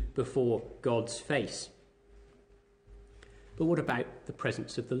be before God's face. But what about the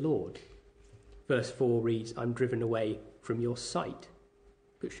presence of the Lord? Verse 4 reads, I'm driven away from your sight.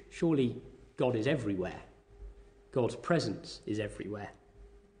 But surely God is everywhere. God's presence is everywhere.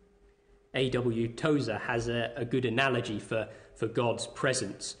 A.W. Tozer has a good analogy for God's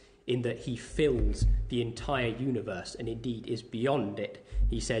presence in that he fills the entire universe and indeed is beyond it.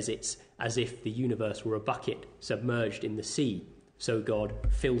 He says it's as if the universe were a bucket submerged in the sea, so God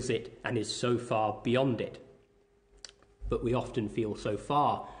fills it and is so far beyond it. But we often feel so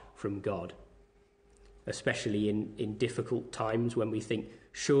far from God, especially in difficult times when we think,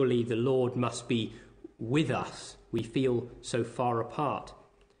 surely the Lord must be with us. We feel so far apart.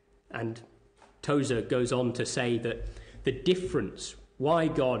 And Tozer goes on to say that the difference, why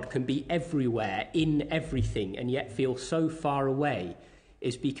God can be everywhere, in everything, and yet feel so far away,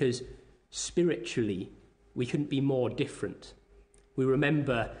 is because spiritually we couldn't be more different. We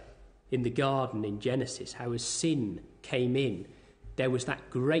remember in the garden in Genesis how as sin came in, there was that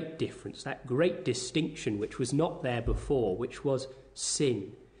great difference, that great distinction which was not there before, which was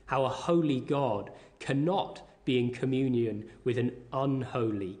sin. Our holy God cannot be in communion with an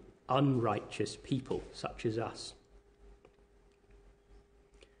unholy, unrighteous people such as us.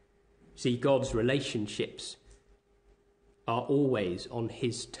 See, God's relationships are always on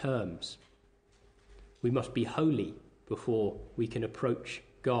his terms. We must be holy before we can approach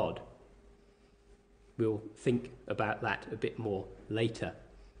God. We'll think about that a bit more later.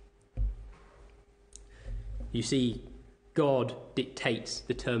 You see, God dictates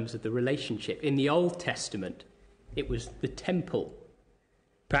the terms of the relationship. In the Old Testament, it was the temple.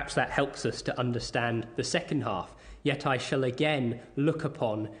 Perhaps that helps us to understand the second half. Yet I shall again look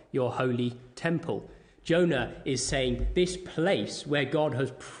upon your holy temple. Jonah is saying this place where God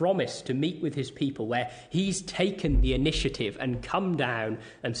has promised to meet with his people, where he's taken the initiative and come down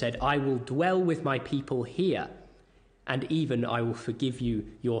and said, I will dwell with my people here, and even I will forgive you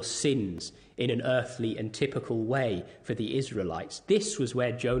your sins in an earthly and typical way for the Israelites. This was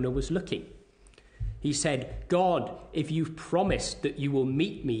where Jonah was looking. He said, God, if you've promised that you will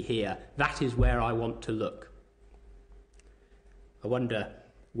meet me here, that is where I want to look. I wonder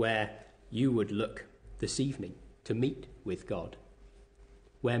where you would look this evening to meet with God.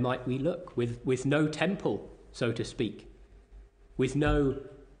 Where might we look? With no temple, so to speak, with no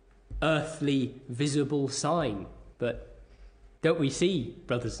earthly visible sign. But don't we see,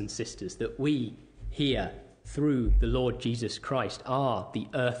 brothers and sisters, that we here through the Lord Jesus Christ are the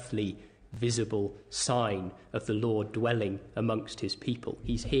earthly visible sign of the Lord dwelling amongst his people?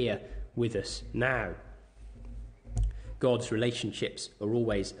 He's here with us now. God's relationships are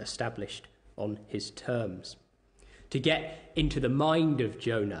always established on his terms. To get into the mind of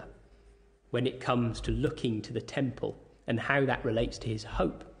Jonah when it comes to looking to the temple and how that relates to his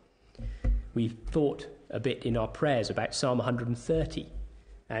hope, we've thought a bit in our prayers about Psalm 130.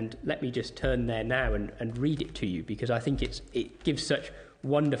 And let me just turn there now and read it to you, because I think it gives such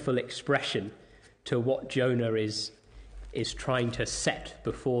wonderful expression to what Jonah is trying to set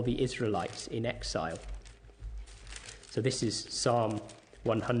before the Israelites in exile. So this is Psalm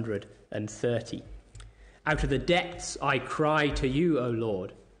 130. Out of the depths I cry to you, O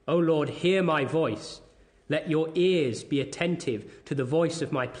Lord. O Lord, hear my voice. Let your ears be attentive to the voice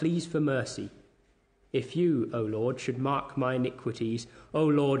of my pleas for mercy. If you, O Lord, should mark my iniquities, O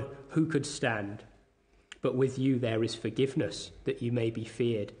Lord, who could stand? But with you there is forgiveness, that you may be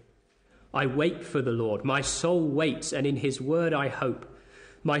feared. I wait for the Lord. My soul waits, and in his word I hope.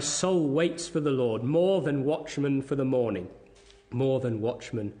 My soul waits for the Lord, more than watchmen for the morning, more than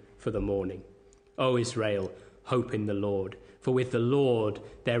watchmen for the morning. O Israel, hope in the Lord, for with the Lord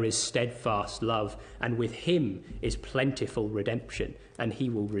there is steadfast love, and with him is plentiful redemption, and he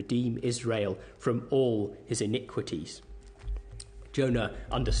will redeem Israel from all his iniquities. Jonah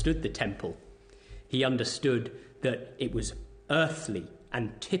understood the temple. He understood that it was earthly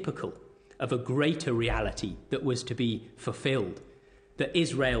and typical of a greater reality that was to be fulfilled, that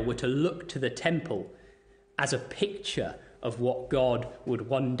Israel were to look to the temple as a picture of what God would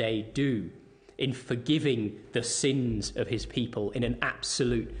one day do in forgiving the sins of his people in an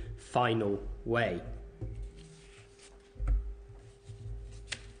absolute final way.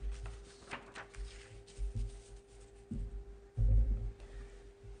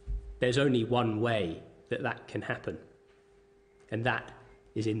 There's only one way that can happen, and that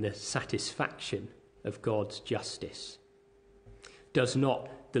is in the satisfaction of God's justice. Does not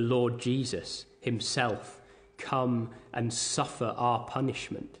the Lord Jesus himself come and suffer our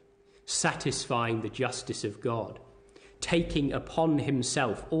punishment, satisfying the justice of God, taking upon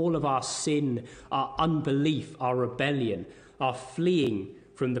himself all of our sin, our unbelief, our rebellion, our fleeing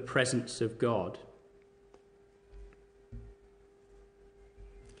from the presence of God?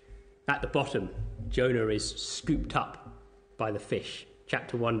 At the bottom, Jonah is scooped up by the fish.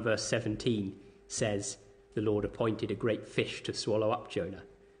 Chapter 1, verse 17 says, the Lord appointed a great fish to swallow up Jonah,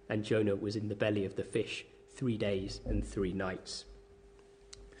 and Jonah was in the belly of the fish 3 days and 3 nights.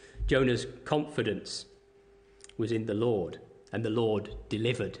 Jonah's confidence was in the Lord, and the Lord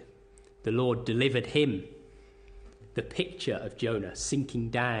delivered. The Lord delivered him. The picture of Jonah sinking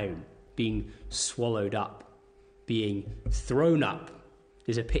down, being swallowed up, being thrown up,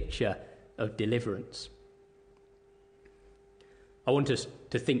 is a picture of deliverance. I want us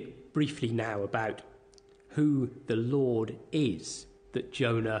to think briefly now about who the Lord is that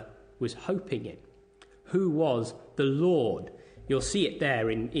Jonah was hoping in. Who was the Lord? You'll see it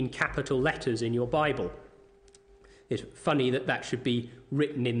there in capital letters in your Bible. It's funny that should be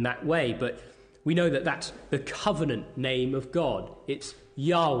written in that way, but we know that that's the covenant name of God. It's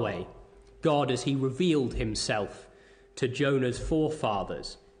Yahweh, God as he revealed himself to Jonah's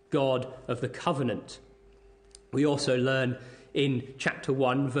forefathers, God of the covenant. We also learn in chapter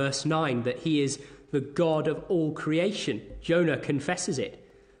 1, verse 9, that he is the God of all creation. Jonah confesses it.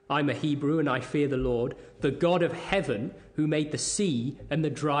 I'm a Hebrew and I fear the Lord, the God of heaven who made the sea and the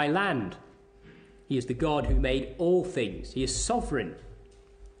dry land. He is the God who made all things. He is sovereign.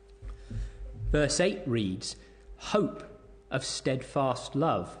 Verse 8 reads, hope of steadfast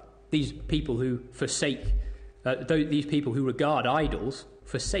love. These people who these people who regard idols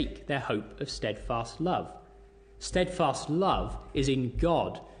forsake their hope of steadfast love. Steadfast love is in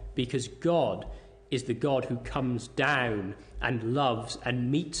God, because God is the God who comes down and loves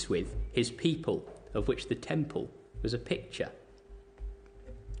and meets with his people, of which the temple was a picture.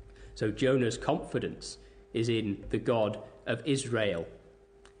 So Jonah's confidence is in the God of Israel.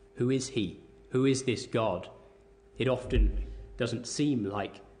 Who is he? Who is this God? It often doesn't seem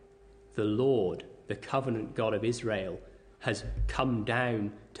like the Lord, the covenant God of Israel, has come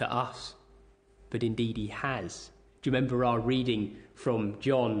down to us, but indeed he has. Do you remember our reading from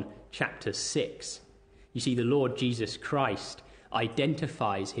John chapter 6? You see, the Lord Jesus Christ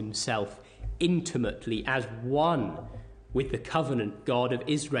identifies himself intimately as one with the covenant God of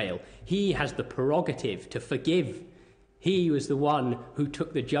Israel. He has the prerogative to forgive. He was the one who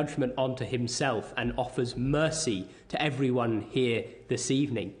took the judgment onto himself and offers mercy to everyone here this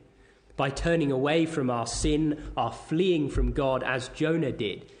evening. By turning away from our sin, our fleeing from God as Jonah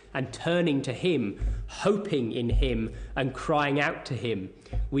did, and turning to him, hoping in him and crying out to him,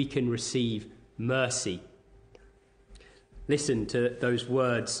 we can receive mercy. Listen to those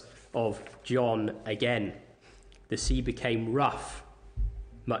words of John again. The sea became rough,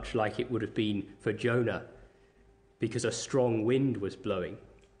 much like it would have been for Jonah, because a strong wind was blowing.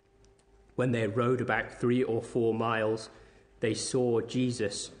 When they rowed about 3 or 4 miles, they saw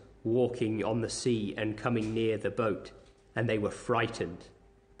Jesus walking on the sea and coming near the boat, and they were frightened.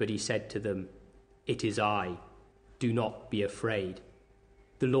 But he said to them, "It is I, do not be afraid."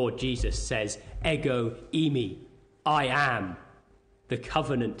 The Lord Jesus says, "Ego eimi," I am, the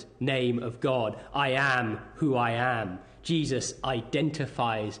covenant name of God. I am who I am. Jesus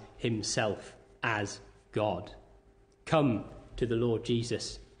identifies himself as God. Come to the Lord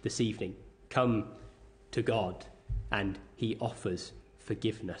Jesus this evening. Come to God, and he offers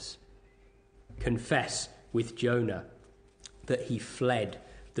forgiveness. Confess with Jonah that he fled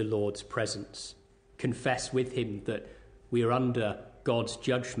the Lord's presence. Confess with him that we are under God's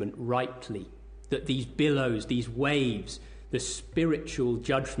judgment rightly, that these billows, these waves, the spiritual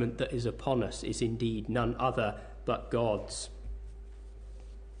judgment that is upon us is indeed none other but God's.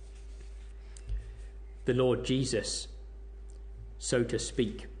 The Lord Jesus, so to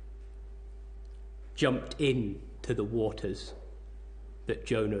speak, jumped into the waters that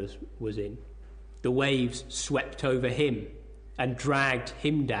Jonah was in. The waves swept over him and dragged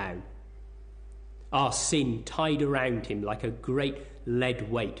him down. Our sin tied around him like a great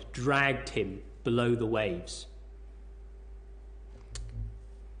lead weight, dragged him below the waves.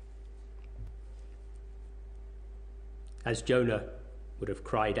 As Jonah would have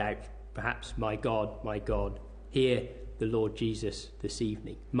cried out, perhaps, my God, hear the Lord Jesus this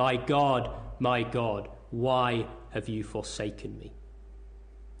evening. My God, why have you forsaken me?"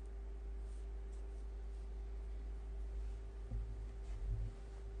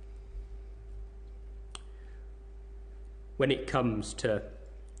 When it comes to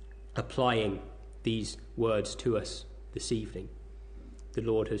applying these words to us this evening, the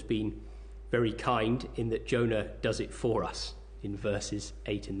Lord has been very kind in that Jonah does it for us in verses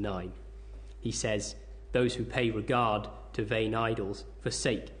 8 and 9. He says, "Those who pay regard to vain idols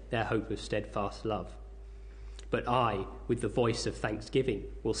forsake their hope of steadfast love. But I, with the voice of thanksgiving,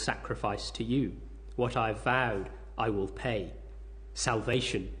 will sacrifice to you. What I have vowed, I will pay.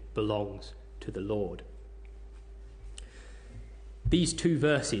 Salvation belongs to the Lord." These two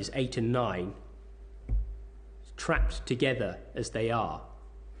verses, 8 and 9, trapped together as they are,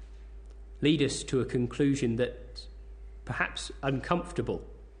 lead us to a conclusion that's perhaps uncomfortable.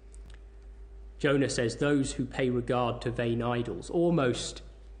 Jonah says, "Those who pay regard to vain idols," almost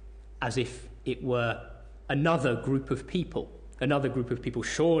as if it were another group of people.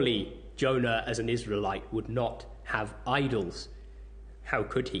 Surely Jonah, as an Israelite, would not have idols. How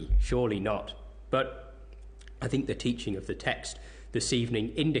could he? Surely not. But I think the teaching of the text this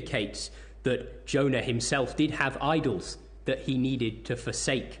evening indicates that Jonah himself did have idols that he needed to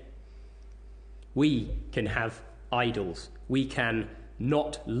forsake. We can have idols. We can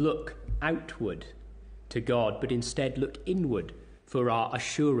not look outward to God, but instead look inward for our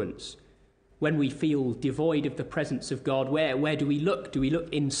assurance. When we feel devoid of the presence of God, where do we look? Do we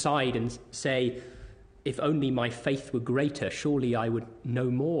look inside and say, if only my faith were greater, surely I would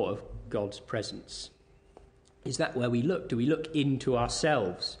know more of God's presence? Is that where we look? Do we look into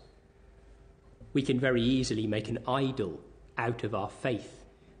ourselves? We can very easily make an idol out of our faith.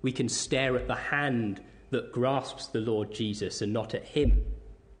 We can stare at the hand that grasps the Lord Jesus and not at him.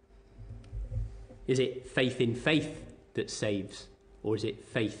 Is it faith in faith that saves, or is it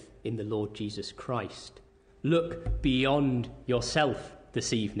faith in the Lord Jesus Christ? Look beyond yourself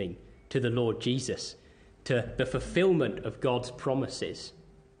this evening to the Lord Jesus, to the fulfillment of God's promises.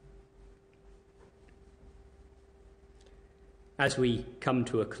 As we come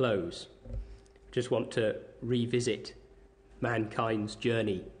to a close, I just want to revisit mankind's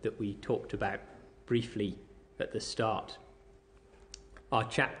journey that we talked about briefly at the start. Our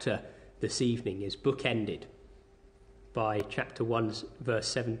chapter this evening is bookended by chapter 1, verse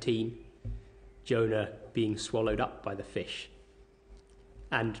 17, Jonah being swallowed up by the fish,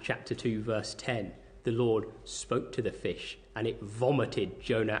 and chapter 2, verse 10, the Lord spoke to the fish and it vomited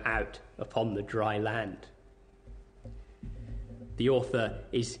Jonah out upon the dry land. The author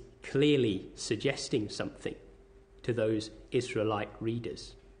is clearly suggesting something to those Israelite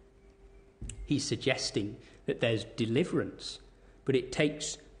readers. He's suggesting that there's deliverance, but it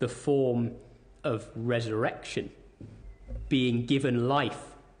takes the form of resurrection, being given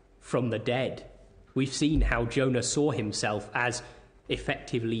life from the dead. We've seen how Jonah saw himself as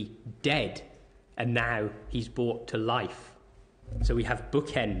effectively dead, and now he's brought to life. So we have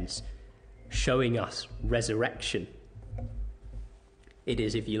bookends showing us resurrection. It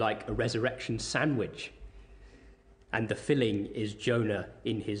is, if you like, a resurrection sandwich, and the filling is Jonah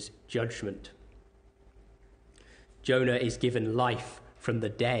in his judgment. Jonah is given life from the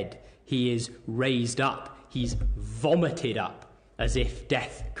dead. He is raised up. He's vomited up as if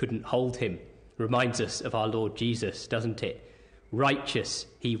death couldn't hold him. Reminds us of our Lord Jesus, doesn't it? Righteous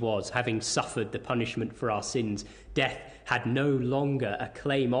he was, having suffered the punishment for our sins. Death had no longer a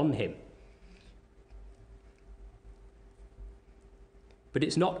claim on him. But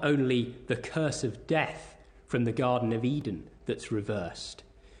it's not only the curse of death from the Garden of Eden that's reversed.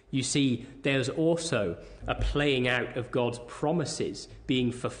 You see, there's also a playing out of God's promises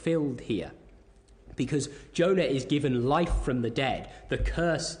being fulfilled here. Because Jonah is given life from the dead, the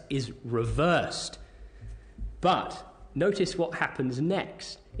curse is reversed. But notice what happens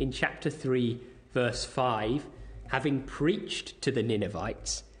next in chapter 3, verse 5. Having preached to the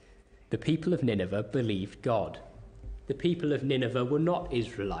Ninevites, the people of Nineveh believed God. The people of Nineveh were not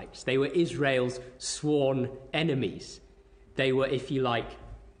Israelites. They were Israel's sworn enemies. They were, if you like,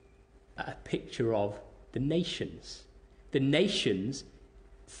 a picture of the nations. The nations,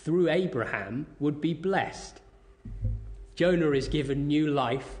 through Abraham, would be blessed. Jonah is given new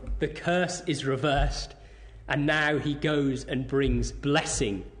life. The curse is reversed. And now he goes and brings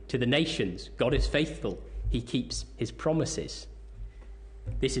blessing to the nations. God is faithful. He keeps his promises.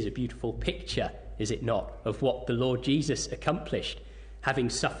 This is a beautiful picture, is it not, of what the Lord Jesus accomplished. Having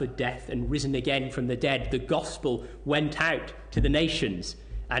suffered death and risen again from the dead, the gospel went out to the nations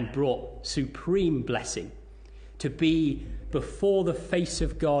and brought supreme blessing. To be before the face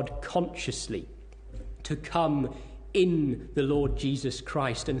of God consciously, to come in the Lord Jesus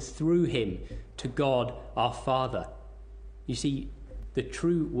Christ and through him to God our Father. You see, the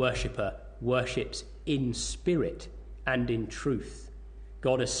true worshipper worships in spirit and in truth.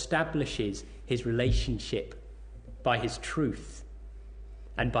 God establishes his relationship by his truth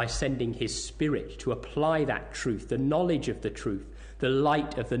and by sending his Spirit to apply that truth, the knowledge of the truth, the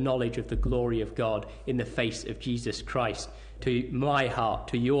light of the knowledge of the glory of God in the face of Jesus Christ, to my heart,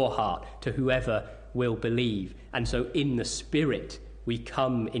 to your heart, to whoever will believe. And so in the Spirit we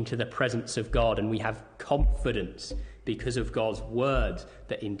come into the presence of God, and we have confidence because of God's words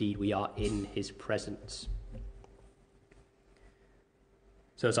that indeed we are in his presence.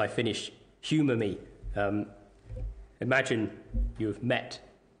 So as I finish, humour me. Imagine you have met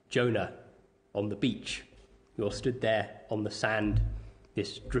Jonah on the beach. You're stood there on the sand.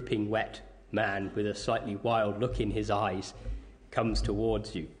 This dripping wet man with a slightly wild look in his eyes comes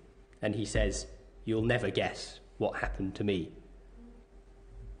towards you, and he says, "You'll never guess what happened to me.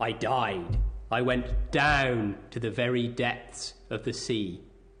 I died. I went down to the very depths of the sea.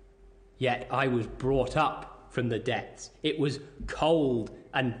 Yet I was brought up from the depths. It was cold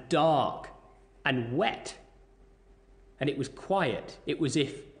and dark and wet. And it was quiet. It was as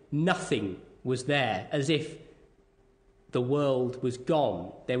if nothing was there, as if the world was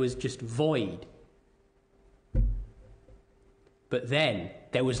gone. There was just void. But then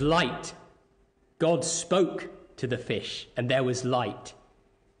there was light. God spoke to the fish, and there was light.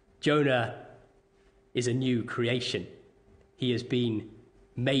 Jonah is a new creation. He has been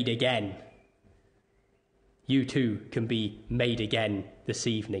made again. You too can be made again this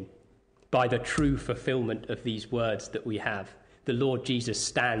evening. by the true fulfillment of these words that we have. The Lord Jesus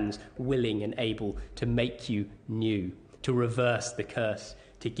stands willing and able to make you new, to reverse the curse,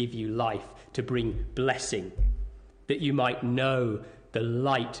 to give you life, to bring blessing, that you might know the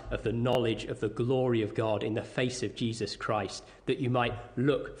light of the knowledge of the glory of God in the face of Jesus Christ, that you might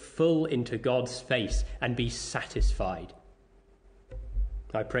look full into God's face and be satisfied.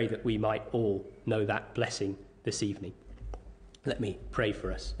 I pray that we might all know that blessing this evening. Let me pray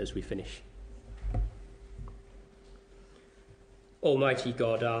for us as we finish. Almighty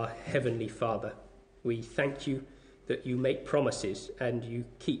God, our Heavenly Father, we thank you that you make promises and you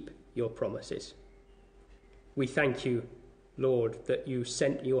keep your promises. We thank you, Lord, that you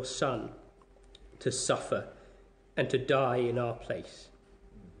sent your Son to suffer and to die in our place.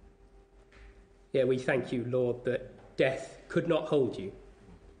 Yeah, we thank you, Lord, that death could not hold you,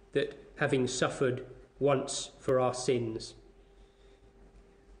 that having suffered once for our sins,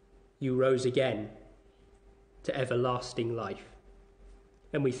 you rose again to everlasting life.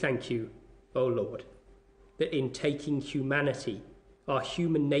 And we thank you, O Lord, that in taking humanity, our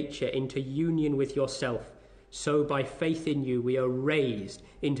human nature, into union with yourself, so by faith in you we are raised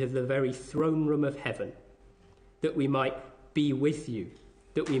into the very throne room of heaven, that we might be with you,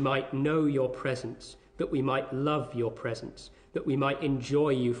 that we might know your presence, that we might love your presence, that we might enjoy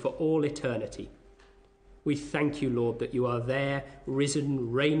you for all eternity. We thank you, Lord, that you are there,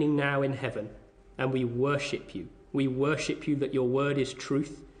 risen, reigning now in heaven, and we worship you. We worship you that your word is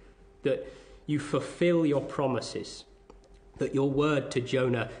truth, that you fulfill your promises, that your word to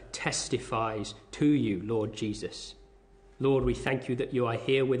Jonah testifies to you, Lord Jesus. Lord, we thank you that you are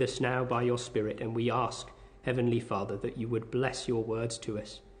here with us now by your Spirit, and we ask, Heavenly Father, that you would bless your words to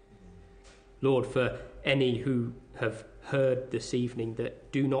us. Lord, for any who have heard this evening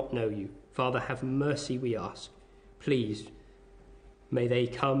that do not know you, Father, have mercy, we ask. Please, may they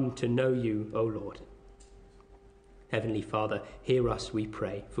come to know you, O Lord. Heavenly Father, hear us, we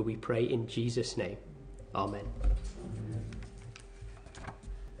pray, for we pray in Jesus' name. Amen.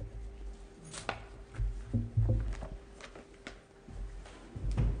 I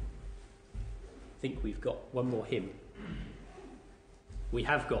think we've got one more hymn. We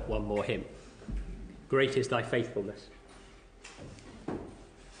have got one more hymn. Great is thy faithfulness.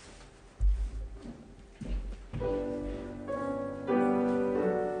 Great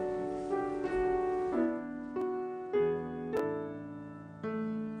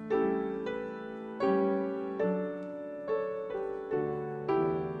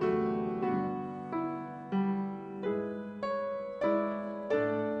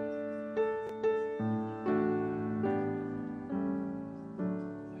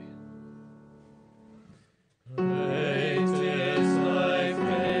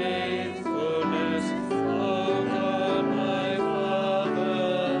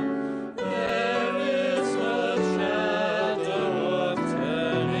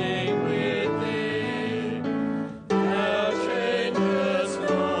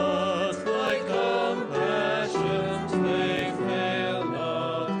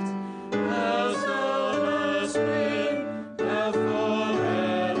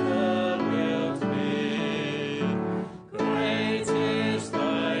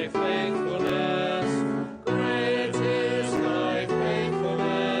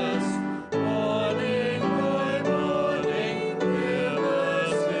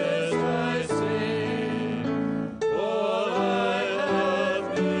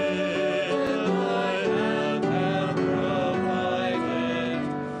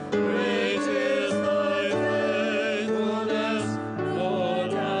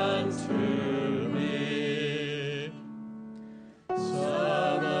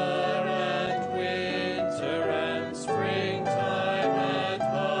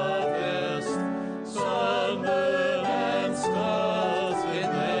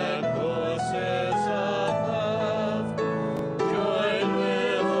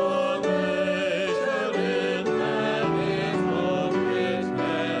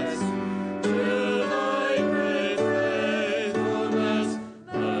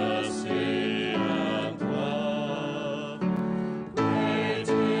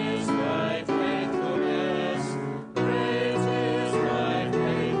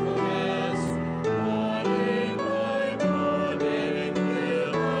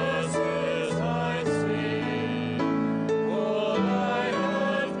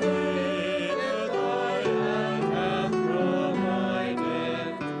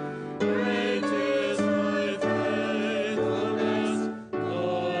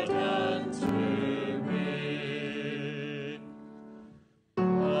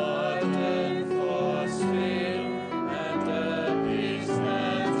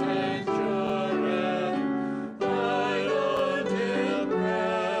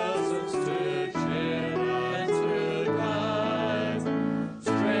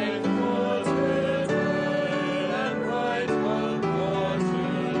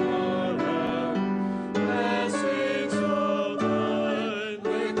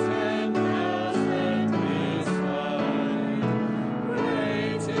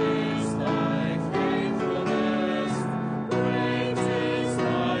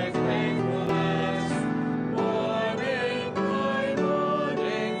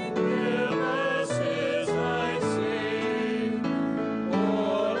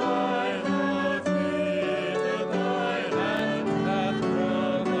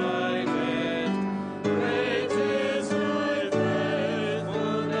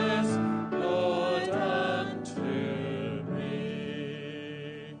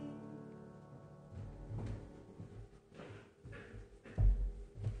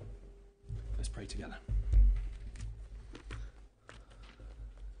pray together.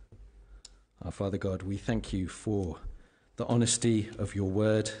 Our Father God, we thank you for the honesty of your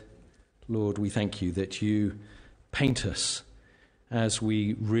word. Lord, we thank you that you paint us as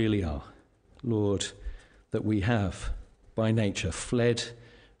we really are. Lord, that we have by nature fled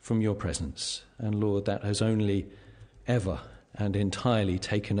from your presence. And Lord, that has only ever and entirely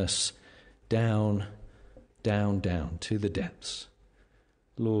taken us down, down, down to the depths.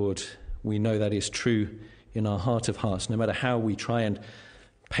 Lord, we know that is true in our heart of hearts, no matter how we try and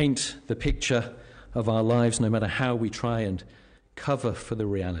paint the picture of our lives, no matter how we try and cover for the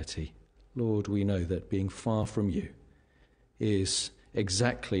reality. Lord, we know that being far from you is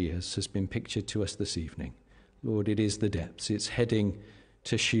exactly as has been pictured to us this evening. Lord, it is the depths. It's heading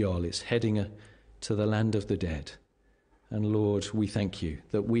to Sheol. It's heading to the land of the dead. And Lord, we thank you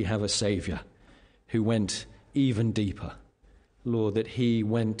that we have a Saviour who went even deeper. Lord, that he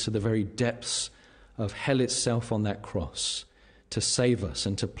went to the very depths of hell itself on that cross to save us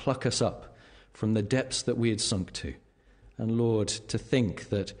and to pluck us up from the depths that we had sunk to. And Lord, to think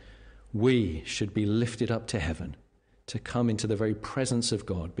that we should be lifted up to heaven, to come into the very presence of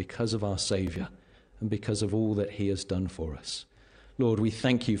God because of our Saviour and because of all that he has done for us. Lord, we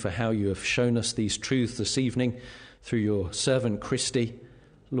thank you for how you have shown us these truths this evening through your servant Christy.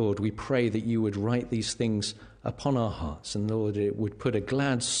 Lord, we pray that you would write these things upon our hearts, and Lord, it would put a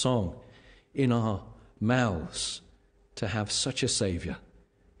glad song in our mouths to have such a Saviour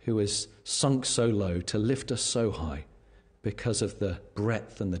who has sunk so low to lift us so high because of the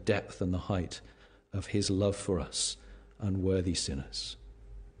breadth and the depth and the height of his love for us, unworthy sinners.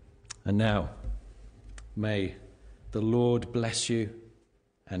 And now, may the Lord bless you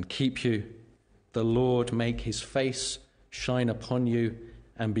and keep you. The Lord make his face shine upon you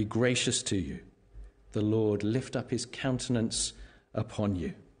and be gracious to you. The Lord lift up his countenance upon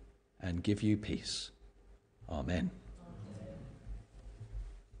you and give you peace. Amen.